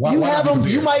away, bro. Why have them?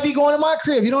 You might be going to my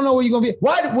crib. You don't know where you're gonna be.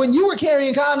 Why? When you were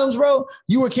carrying condoms, bro,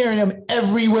 you were carrying them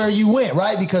everywhere you went,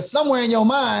 right? Because somewhere in your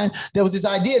mind there was this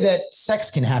idea that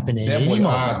sex can happen in any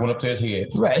moment. Eyes went up to his head.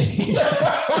 Right.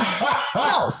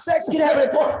 No, sex can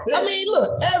happen. I mean,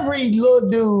 look, every little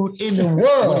dude in the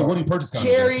world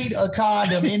carried a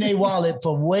condom in their wallet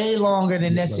for way longer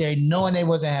than necessary, knowing they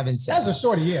wasn't having sex. That's a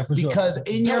shorty, yeah, for sure. Because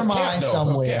in your mind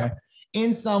somewhere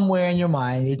in your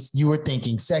mind, you were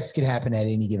thinking sex could happen at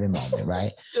any given moment,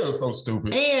 right? It was so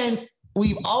stupid. And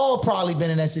we've all probably been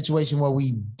in that situation where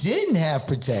we didn't have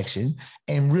protection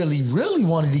and really, really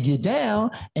wanted to get down.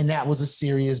 And that was a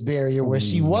serious barrier where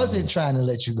she wasn't trying to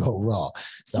let you go raw.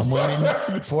 Some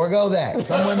women forego that.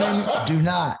 Some women do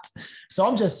not. So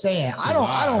I'm just saying, I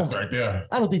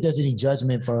don't think there's any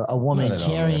judgment for a woman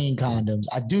carrying condoms.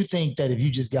 I do think that if you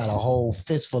just got a whole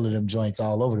fistful of them joints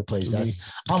all over the place,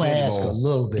 I'm gonna ask a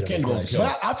little bit of a question.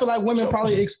 But I feel like women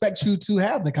probably expect you to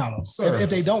have the condoms if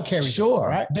they don't carry. Sure,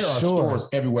 right? There are stores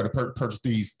everywhere to purchase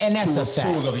these. And that's a fact.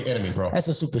 Tools of the enemy, bro. That's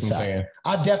a super fact.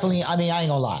 I ain't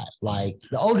gonna lie. Like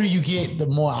the older you get, the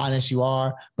more honest you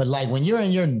are. But like when you're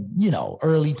in your,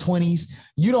 early 20s,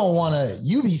 you don't want to,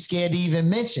 you be scared to even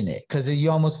mention it because you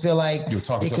almost feel like it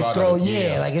could throw,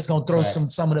 like it's going to throw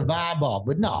some of the vibe off.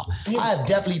 But no, I have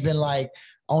definitely been like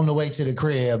on the way to the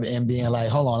crib and being like,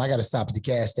 hold on, I got to stop at the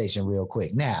gas station real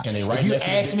quick. Now, and they if you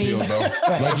ask me, bro,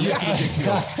 like you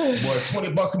 $20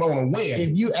 I'm going to win. If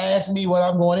you ask me what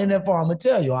I'm going in there for, I'm going to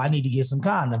tell you, I need to get some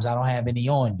condoms. I don't have any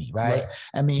on me, right?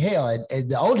 I mean, hell,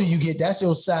 the older you get, that's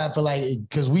your sign for like,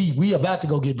 because we about to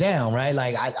go get down, right?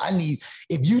 Like I need,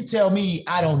 if you tell me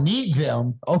I don't need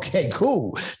them, okay,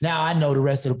 cool. Now I know the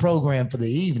rest of the program for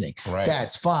the evening. Right.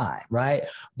 That's fine, right?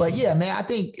 But yeah, man, I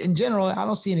think in general, I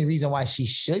don't see any reason why she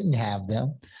shouldn't have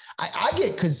them. I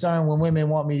get concerned when women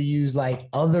want me to use like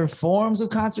other forms of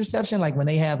contraception, like when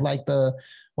they have like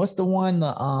what's the one,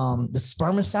 the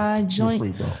spermicide joint?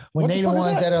 Free, when they the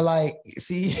ones that are like,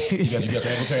 see, you got the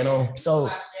ankle chain on.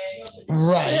 So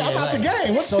right, I'm out the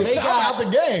game. So they got out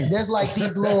the game. There's like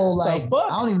these little like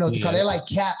I don't even know what to call it. They're like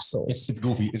capsules. It's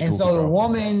goofy. So the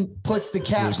woman puts the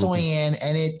capsule in,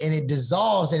 and it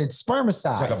dissolves, and it's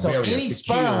spermicide. Like so any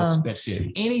sperm that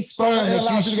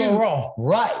you shoot, go wrong.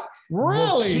 Right.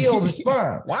 Really? Kill the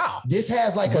sperm. Wow. This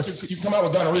has like you come out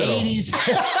with gonorrhea 80s.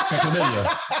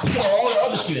 You know, all the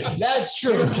other shit. That's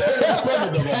true.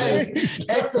 That is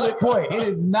excellent point. It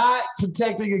is not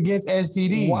protecting against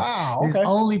STDs. Wow. Okay. It's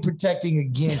only protecting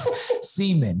against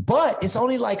semen, but it's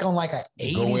only like on like a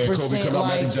 80%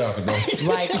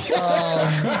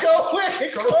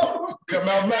 Come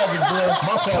out magic, bro.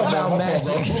 Come out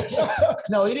magic.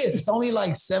 No, it is. It's only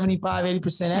like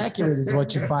 75-80% accurate is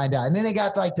what you find out. And then they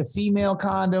got like the female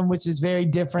condom, which is very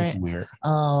different. It's weird.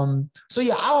 So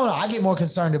yeah, I don't know. I get more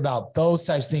concerned about those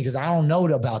types of things because I don't know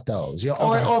about those.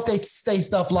 Or if they say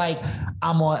stuff like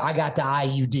I got the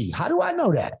IUD. How do I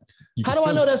know that? How do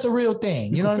I know that's a real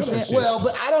thing? You know what I'm saying? Well,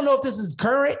 but I don't know if this is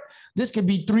current. This could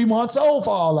be 3 months old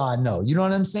for all I know. You know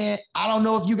what I'm saying? I don't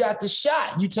know if you got the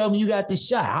shot. You tell me you got the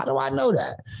shot. How do I know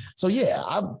that? So yeah,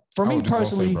 for me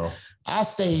personally, I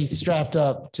stay strapped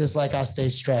up just like I stay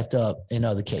strapped up in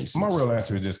other cases. My real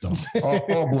answer is this though.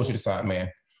 all bullshit aside, man.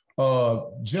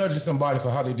 judging somebody for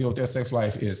how they deal with their sex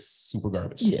life is super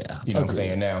garbage. Yeah. You know what I'm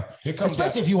saying? Now, it comes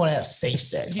especially if you want to have safe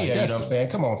sex. Yeah, you know what I'm saying?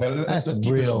 Come on, fella. That's some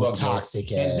real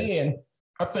toxic ass. And then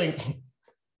I think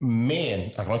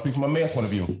men, I can only speak from a man's point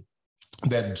of view,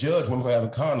 that judge women for having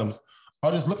condoms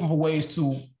are just looking for ways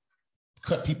to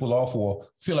cut people off or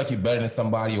feel like you're better than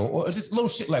somebody or just little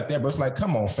shit like that. But it's like,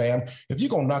 come on, fam. If you're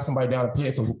going to knock somebody down the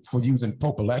peg for using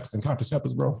prophylactics and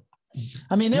contraceptives, bro.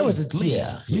 I mean, there was a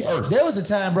there was a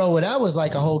time, bro, where that was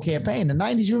like a whole campaign. The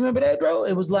 90s, you remember that, bro?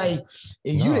 It was like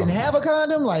if you didn't have a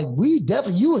condom, like you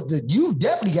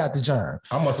definitely got the germ.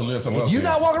 I must have lived somewhere. If you're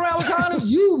not walking around with condoms,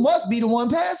 you must be the one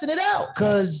passing it out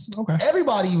because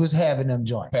everybody was having them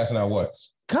joints. Passing out what?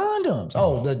 Condoms.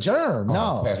 Oh, the germ.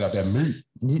 No. Passing out that meat.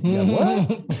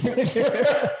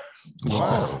 What?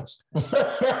 Wow.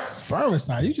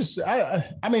 Spermicide. You just, I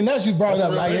mean, now you brought it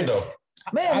up. Like,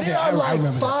 man, there are like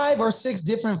 5 or 6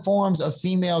 different forms of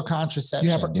female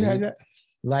contraception. You had that?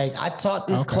 Like I taught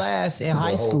this class in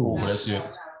high school,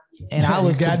 and I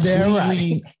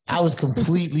was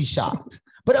completely shocked.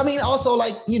 But I mean, also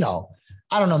like, you know,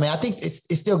 I don't know, man. I think it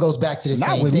still goes back to the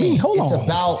same thing. Me. Hold it's on.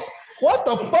 About what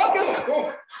the fuck is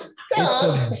going?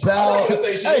 It's about.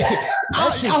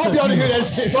 I hope y'all didn't hear that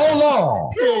shit. So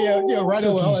long. Yeah. Right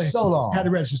away. So long. Had to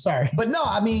register. Sorry, but no.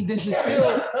 I mean, this is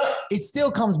still. It still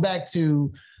comes back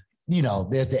to, you know,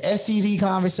 there's the STD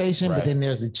conversation, but then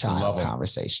there's the child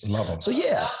conversation. Love them. So yeah. When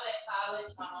I was at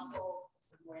college, my uncle,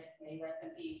 may rest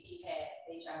in peace, he had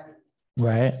HIV.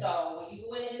 Right. So when you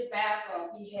went in his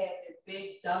bathroom, he had this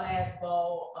big dumbass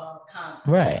bowl of condoms.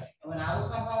 Right. And when I would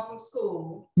come home from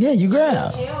school, yeah, you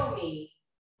grab. he would tell me,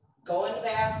 go in the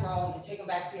bathroom and take them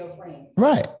back to your friends.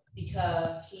 Right.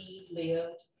 Because he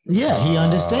lived. Yeah, he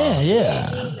understands. Yeah.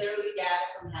 And he literally got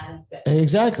it from having sex.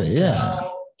 Exactly. Yeah.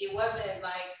 So it wasn't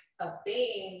like a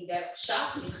thing that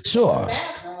shocked me. Sure. In the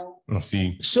bathroom.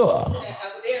 See. Sure. And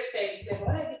Uncle Derrick said, you can go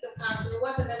ahead and get the condoms. It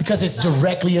wasn't because it's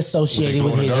directly associated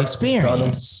with his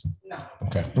experience. No.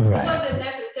 Okay. Right. It wasn't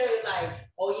necessarily like,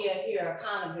 oh yeah, here are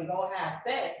condoms and go have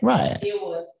sex. Right. It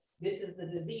was, this is the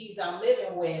disease I'm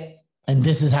living with. And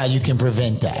this is how you can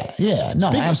prevent that. Yeah.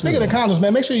 No. Speaking of condoms,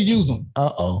 man, make sure you use them.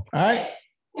 All right.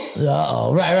 Right. You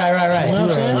know what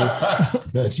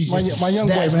I'm saying? My young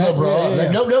boy, man. Bro.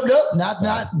 Yeah. Nope.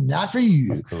 Not for you.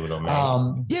 That's cool though,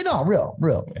 man. Yeah, no, real.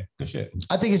 Yeah, good shit.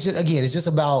 I think it's just, again, it's just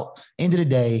about end of the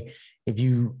day. If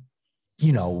you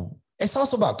know, it's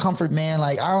also about comfort, man.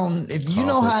 Like if you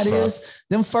know how it is,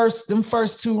 them first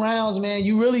 2 rounds, man,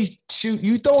 you really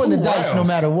you throw in the dice no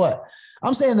matter what.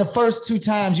 I'm saying the first 2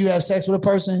 times you have sex with a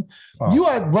person, you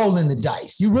are rolling the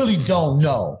dice. You really don't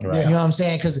know. Right. You know what I'm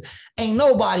saying? Because ain't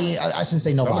nobody, I shouldn't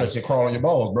say nobody. Some of that shit crawl on your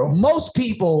balls, bro. Most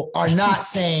people are not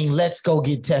saying, let's go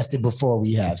get tested before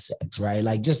we have sex, right?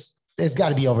 Like there's got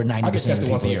to be over 90% of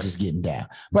people just getting down.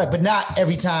 Right, but not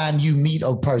every time you meet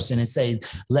a person and say,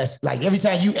 every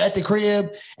time you at the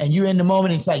crib and you in the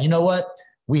moment, it's like, you know what?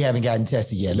 We haven't gotten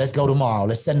tested yet. Let's go tomorrow.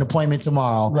 Let's set an appointment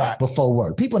tomorrow before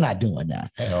work. People not doing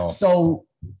that. So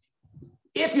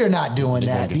if you're not doing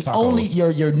that, the only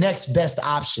your next best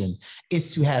option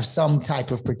is to have some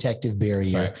type of protective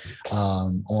barrier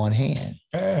on hand.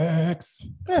 Are you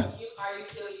still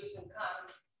using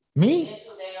condoms? Me?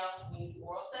 Dental dam,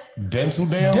 oral sex? Dental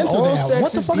dam? Oral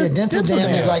sex is dental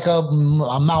dam is like a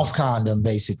mouth condom,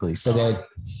 basically. So that.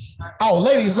 Oh,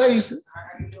 ladies, Are you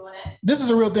doing that? this is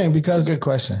a real thing because good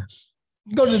question.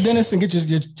 You go to the dentist and get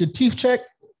your teeth checked,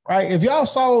 right? If y'all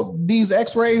saw these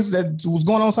x-rays that was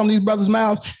going on some of these brothers'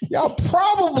 mouths, y'all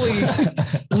probably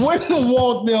wouldn't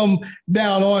want them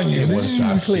down on you. Let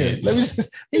me be clear.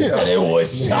 He said it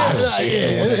was shot.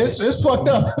 It's fucked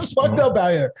up. It's fucked up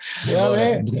out here. You know what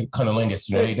I mean? Cunnilingus,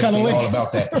 they all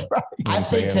about that. Right. I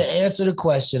think to answer the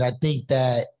question, I think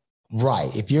that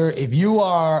if you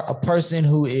are a person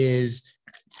who is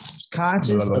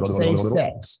conscious of safe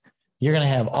sex, you're gonna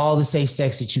have all the safe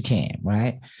sex that you can,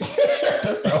 right?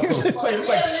 It's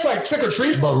like trick or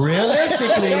treat. But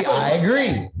realistically,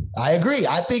 I agree.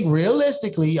 I think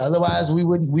realistically, otherwise we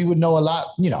would know a lot.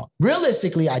 You know,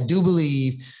 realistically, I do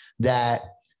believe that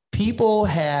people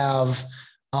have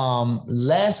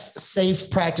less safe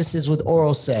practices with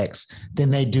oral sex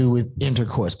than they do with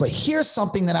intercourse. But here's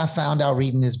something that I found out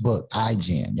reading this book,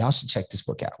 iGen. Y'all should check this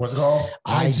book out. What's it called?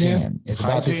 iGen. It's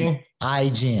about this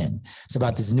iGen. It's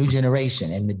about this new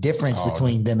generation and the difference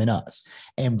between them and us.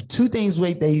 And 2 things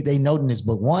they note in this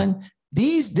book. One,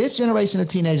 This generation of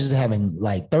teenagers are having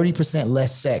like 30%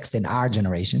 less sex than our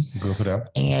generation. Good for them.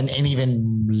 And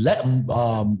even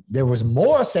there was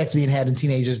more sex being had in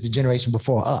teenagers the generation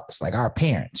before us, like our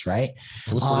parents, right?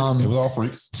 It was freaks. It was all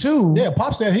freaks. Two. Yeah,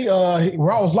 Pop said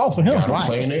Raw was law for him.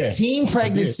 Right. Teen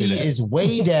pregnancy is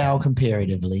way down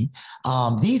comparatively.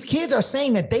 These kids are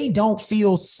saying that they don't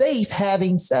feel safe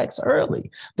having sex early,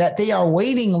 that they are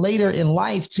waiting later in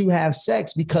life to have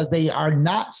sex because they are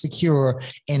not secure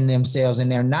in themselves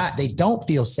and they don't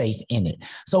feel safe in it.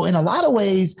 So in a lot of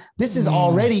ways, this is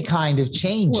already kind of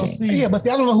changing. Well, but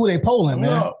I don't know who they polling, man.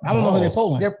 No. I don't know who they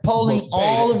polling. They're polling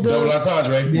all of the.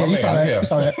 Yeah, you saw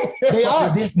that. They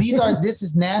are. This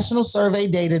is national survey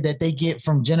data that they get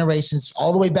from generations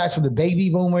all the way back from the baby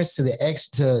boomers to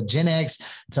to Gen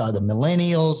X to the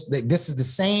millennials. This is the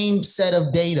same set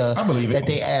of data that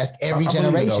they ask every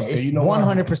generation. It's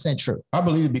 100% true. I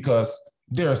believe it because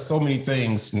there are so many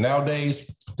things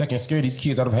nowadays that can scare these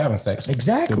kids out of having sex.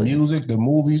 Exactly. The music, the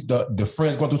movies, the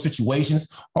friends going through situations,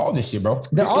 all this shit, bro.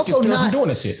 They're also not doing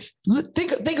this shit.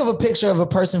 Think of a picture of a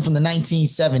person from the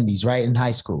 1970s, right, in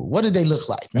high school. What did they look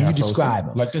like? You describe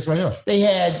them. Like this right here. They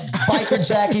had biker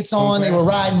jackets on. They were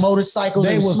riding motorcycles.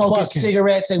 They were smoking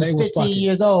cigarettes. They was 15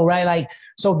 years old, right? Like,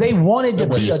 so they wanted to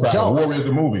be adults. Warriors,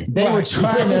 the movie. They were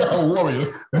trying to.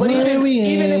 Warriors. But even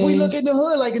if we look in the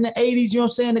hood, like in the 80s, you know what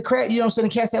I'm saying? The crack, you know what I'm saying?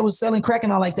 The cats that was selling crack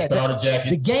and all like that.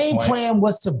 The game plan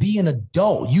was to be an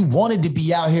adult. You wanted to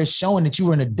be out here showing that you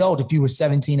were an adult if you were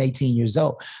 17, 18 years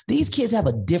old. These kids have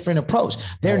a different approach.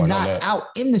 They're not out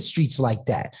in the streets like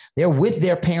that. They're with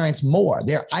their parents more.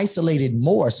 They're isolated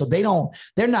more. So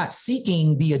they're not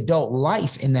seeking the adult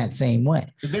life in that same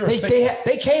way.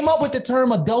 They came up with the term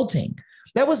adulting.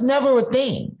 That was never a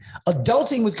thing.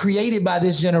 Adulting was created by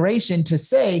this generation to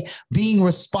say being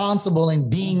responsible and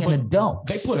being an adult.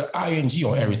 They put an ing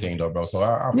on everything though, bro. So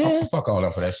I fuck all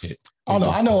them for that shit. Oh no,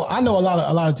 I know a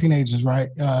lot of teenagers, right?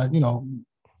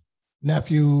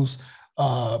 Nephews,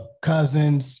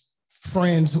 cousins,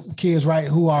 friends, kids, right,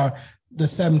 who are the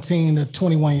 17 to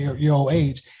 21-year-old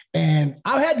age. And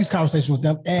I've had these conversations with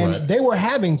them, and they were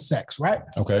having sex, right?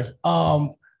 Okay.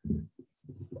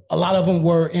 A lot of them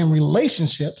were in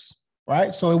relationships,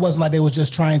 right? So it wasn't like they was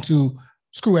just trying to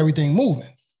screw everything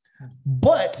moving.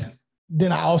 But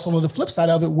then I also know the flip side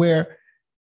of it where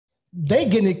they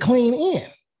getting it clean in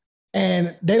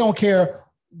and they don't care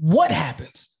what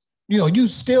happens. You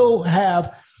still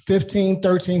have 15,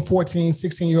 13, 14,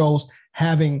 16-year-olds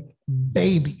having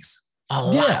babies.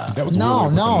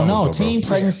 No. Teen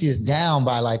pregnancy is down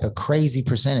by like a crazy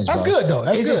percentage. That's good though.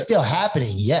 Is it still happening?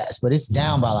 Yes, but it's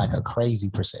down by like a crazy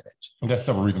percentage. And there's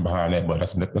several reasons behind that, but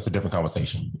that's a different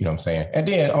conversation. You know what I'm saying? And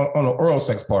then on the oral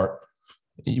sex part,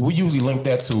 we usually link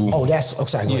that to.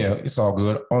 Sorry. Yeah, it's all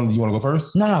good. You want to go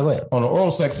first? No, go ahead. On the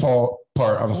oral sex part,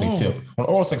 I'm gonna say tip. On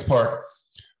the oral sex part,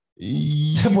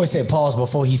 that boy said pause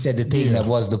before he said the thing that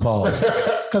was the pause.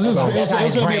 Because it's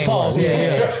gonna be a pause.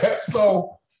 Yeah.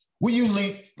 So we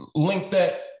usually link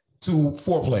that to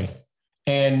foreplay,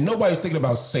 and nobody's thinking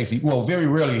about safety. Well, very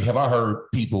rarely have I heard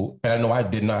people, and I know I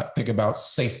did not think about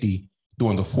safety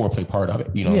during the foreplay part of it.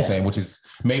 You know what I'm saying? Which is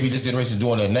maybe this generation is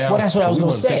doing it now. Well, that's what I was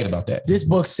going to say. Thinking about that. This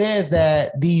book says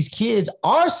that these kids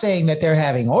are saying that they're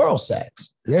having oral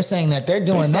sex. They're saying that they're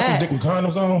doing that. Dick with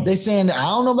condoms on. They're saying, I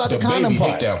don't know about the condom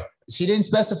part. She didn't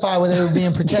specify whether they were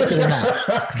being protected or not,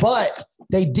 but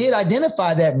they did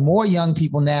identify that more young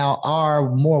people now are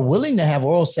more willing to have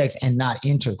oral sex and not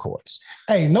intercourse.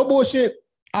 Hey, no bullshit.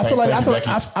 I feel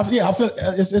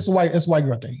it's a white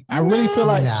girl thing. I really feel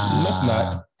like let's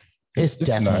not. It's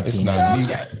definitely not.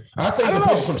 I say it's a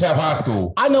picture from Taft High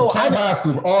School. I know. Taft High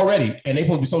School already, and they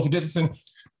supposed to be social distancing.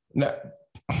 Now,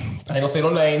 I ain't gonna say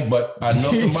no names, but I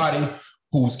know somebody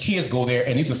whose kids go there,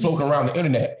 and these are floating around the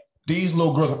internet. These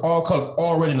little girls of all colors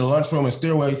already in the lunchroom and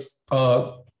stairways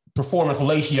performing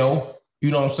fellatio.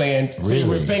 You know what I'm saying?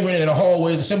 Really? Fingering in the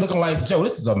hallways and shit looking like, Joe,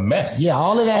 this is a mess. Yeah,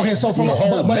 all of that. Okay, so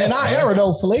but in our era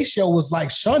though, fellatio was like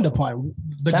shunned upon.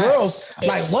 The girls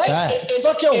like what?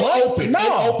 Suck your what? Open,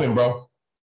 open, bro.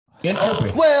 In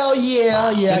open. Well, yeah,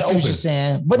 I see what you're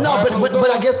saying. But no,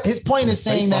 but I guess his point is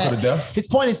saying that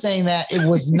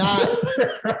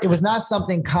it was not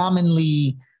something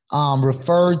commonly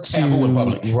referred to in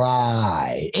public.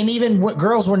 Right. And even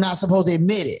girls were not supposed to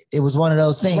admit it. It was one of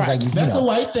those things like that's a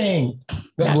white thing.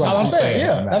 That's what I'm saying.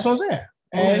 Yeah, that's what I'm saying.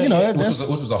 And which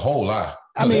was a whole lie.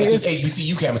 I mean, it's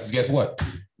HBCU campuses. Guess what?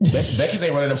 Becky's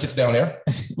ain't running them shits down there.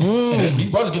 And these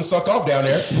brothers getting sucked off down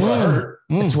there. That's what I heard.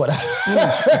 That's what I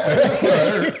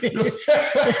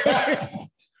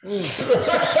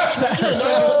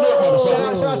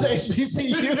Shout out to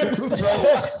HBCU.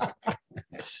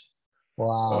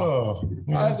 Wow. Oh,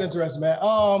 That's interesting, man.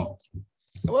 Well,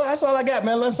 that's all I got,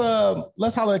 man. Let's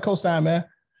holler at Cosign, man.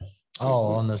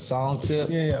 Oh, on the song tip?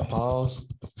 Yeah. Pause.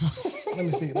 Let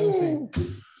me see.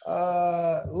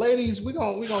 Ladies, we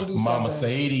gonna do Mama something.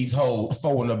 Sadie's hold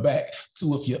 4 in the back,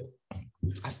 2 if you.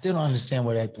 I still don't understand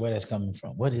where that's coming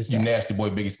from. What is that? You nasty boy,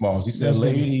 Biggie Smalls. He said,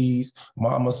 ladies,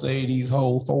 Mama Sadie's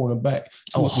hold 4 in the back.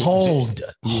 Oh, hold,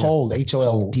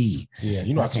 HOLD. Yeah,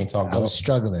 you know I can't talk. I was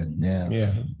struggling.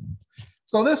 Yeah.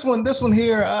 So this one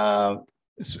here,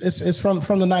 it's from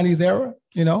the 90s era,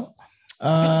 you know.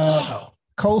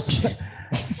 Coast.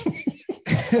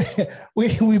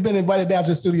 We've been invited down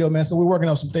to the studio, man. So we're working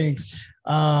on some things.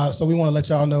 So we want to let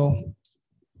y'all know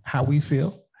how we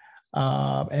feel.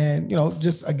 And you know,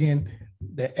 just again,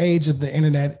 the age of the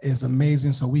internet is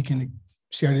amazing. So we can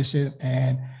share this shit,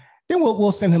 and then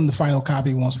we'll send him the final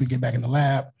copy once we get back in the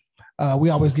lab. We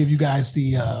always give you guys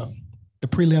the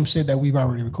prelim shit that we've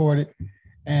already recorded.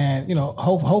 And you know,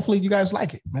 hopefully you guys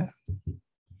like it, man.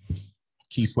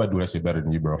 Keith Sweat do that shit better than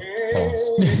you, bro. Pause.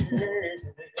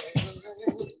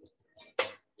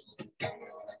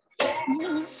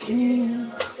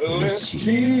 Let's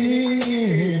chill,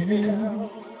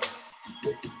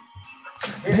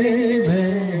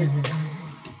 baby.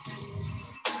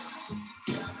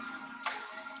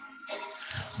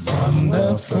 From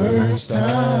the first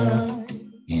time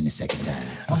And the second time.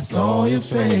 I saw your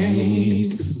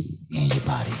face In your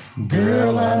body.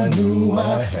 girl, I knew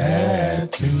I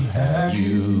had to have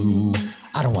you.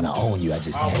 I don't want to own you. I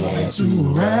just had to Want have to you.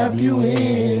 wrap you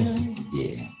in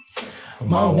Yeah.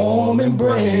 my warm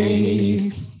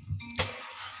embrace.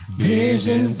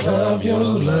 Visions of your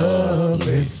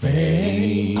lovely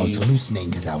face. I was hallucinating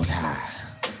because I was high.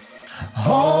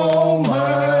 All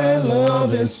my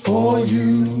love is for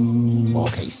you.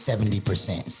 Okay,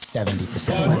 70%.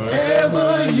 70%.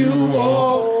 Whatever you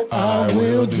want, I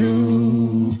will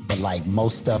do. But like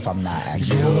most stuff, I'm not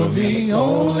actually. You're the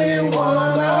only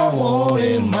one I want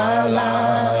in my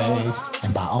life.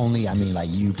 And by only, I mean like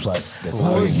you plus this.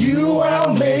 For you,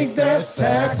 I'll make that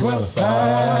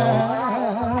sacrifice.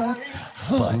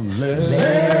 But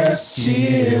Let's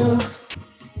chill.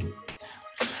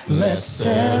 Let's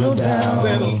settle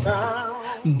down.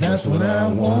 That's what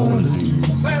I want to do.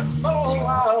 That's all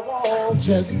I want.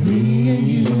 Just me and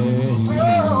you.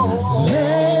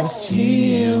 Let's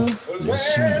chill.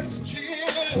 Let's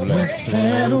chill. Let's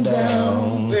settle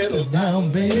down. Settle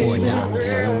down, baby.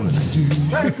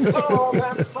 That's all.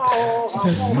 That's all.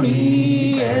 Just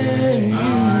me and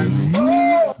you.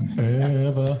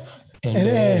 Ever and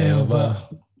ever.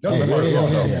 That's the first song,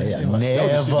 though. yeah.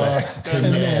 Never to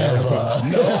never.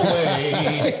 No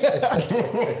way.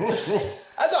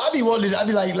 That's all I be wondering. I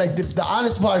be like the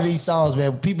honest part of these songs,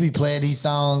 man. People be playing these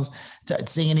songs,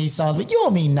 singing these songs, but you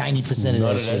don't mean 90% of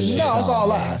that shit. No, it's all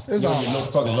lies. It's all No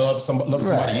fucking love somebody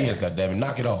is, goddammit.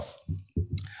 Knock it off.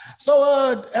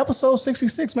 So, episode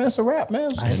 66, man. It's a wrap, man.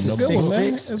 It's a a good one,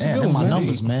 man. 6-6. It's a Damn, good them one, my man.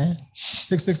 numbers, man.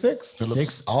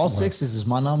 666? All sixes is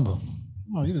my number,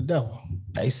 Oh, you the devil.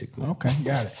 basically. Okay,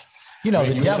 got it. You know,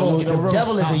 the you devil. in the room. The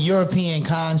devil is a European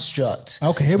construct.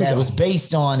 Okay, here we that go. was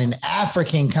based on an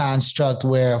African construct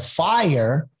where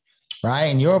fire, right?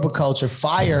 In Yoruba culture,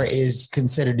 fire is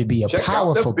considered to be a Check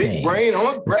powerful out the big thing. brain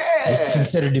on It's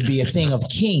considered to be a thing of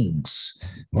kings,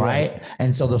 right?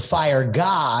 And so the fire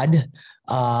god,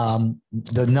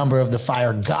 the number of the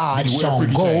fire god,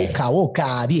 Shango,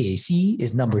 Kawokabiesi,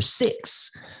 is number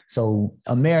 6. So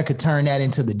America turned that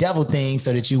into the devil thing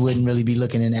so that you wouldn't really be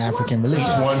looking in African religion.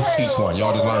 Teach one.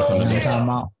 Y'all just learned something You know what I'm today. talking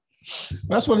about?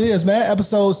 That's what it is, man.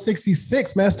 Episode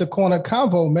 66, man. It's the Corner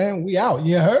Convo, man. We out.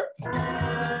 You heard?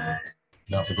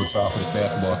 Now to go try out for this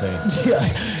basketball thing. Yeah,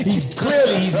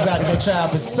 he's about to go try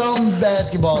out for some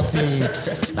basketball team.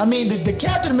 I mean, the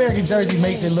Captain America jersey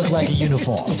makes it look like a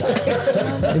uniform.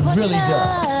 It really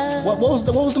does. What was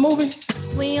the movie?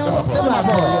 We on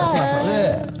Semi-pro.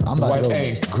 Yeah, I'm about to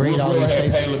go grade all these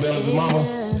papers. Kayleb Wagner's mama.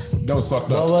 That was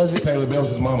fucked up. What was it? Kayleb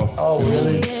Wagner's mama. Oh,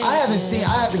 really? I haven't seen.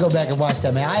 I have to go back and watch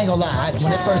that, man. I ain't gonna lie.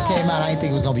 When it first came out, I didn't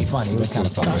think it was gonna be funny. It was kind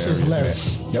of funny. That shit's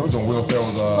hilarious. That was on Will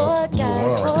Ferrell's little run right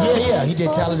there. Yeah. He did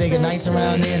Talladega Nights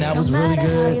around there, and that was really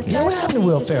good. Yeah, what happened to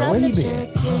Will Ferrell? Where he been?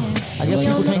 I guess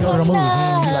people can't go to the movies.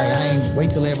 He like, I ain't wait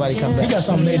till everybody comes back. He got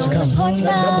something major coming.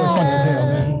 That boy funny as hell,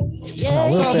 man. Will Shout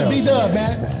out to Ferrell. B-Dub,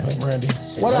 man. Randy.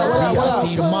 What up? I'll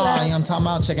see you tomorrow. I'm talking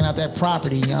about checking out that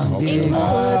property, young dude.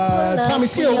 Tommy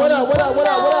Skill, what up?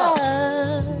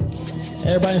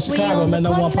 Everybody in Chicago, man.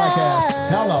 No one podcast.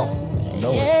 Hello.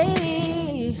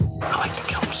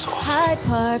 Hyde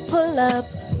Park, pull up.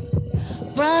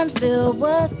 Bronzeville,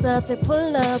 what's up? Say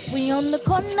pull up. We on the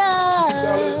corner.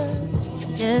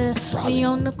 Yeah, we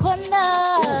on the corner.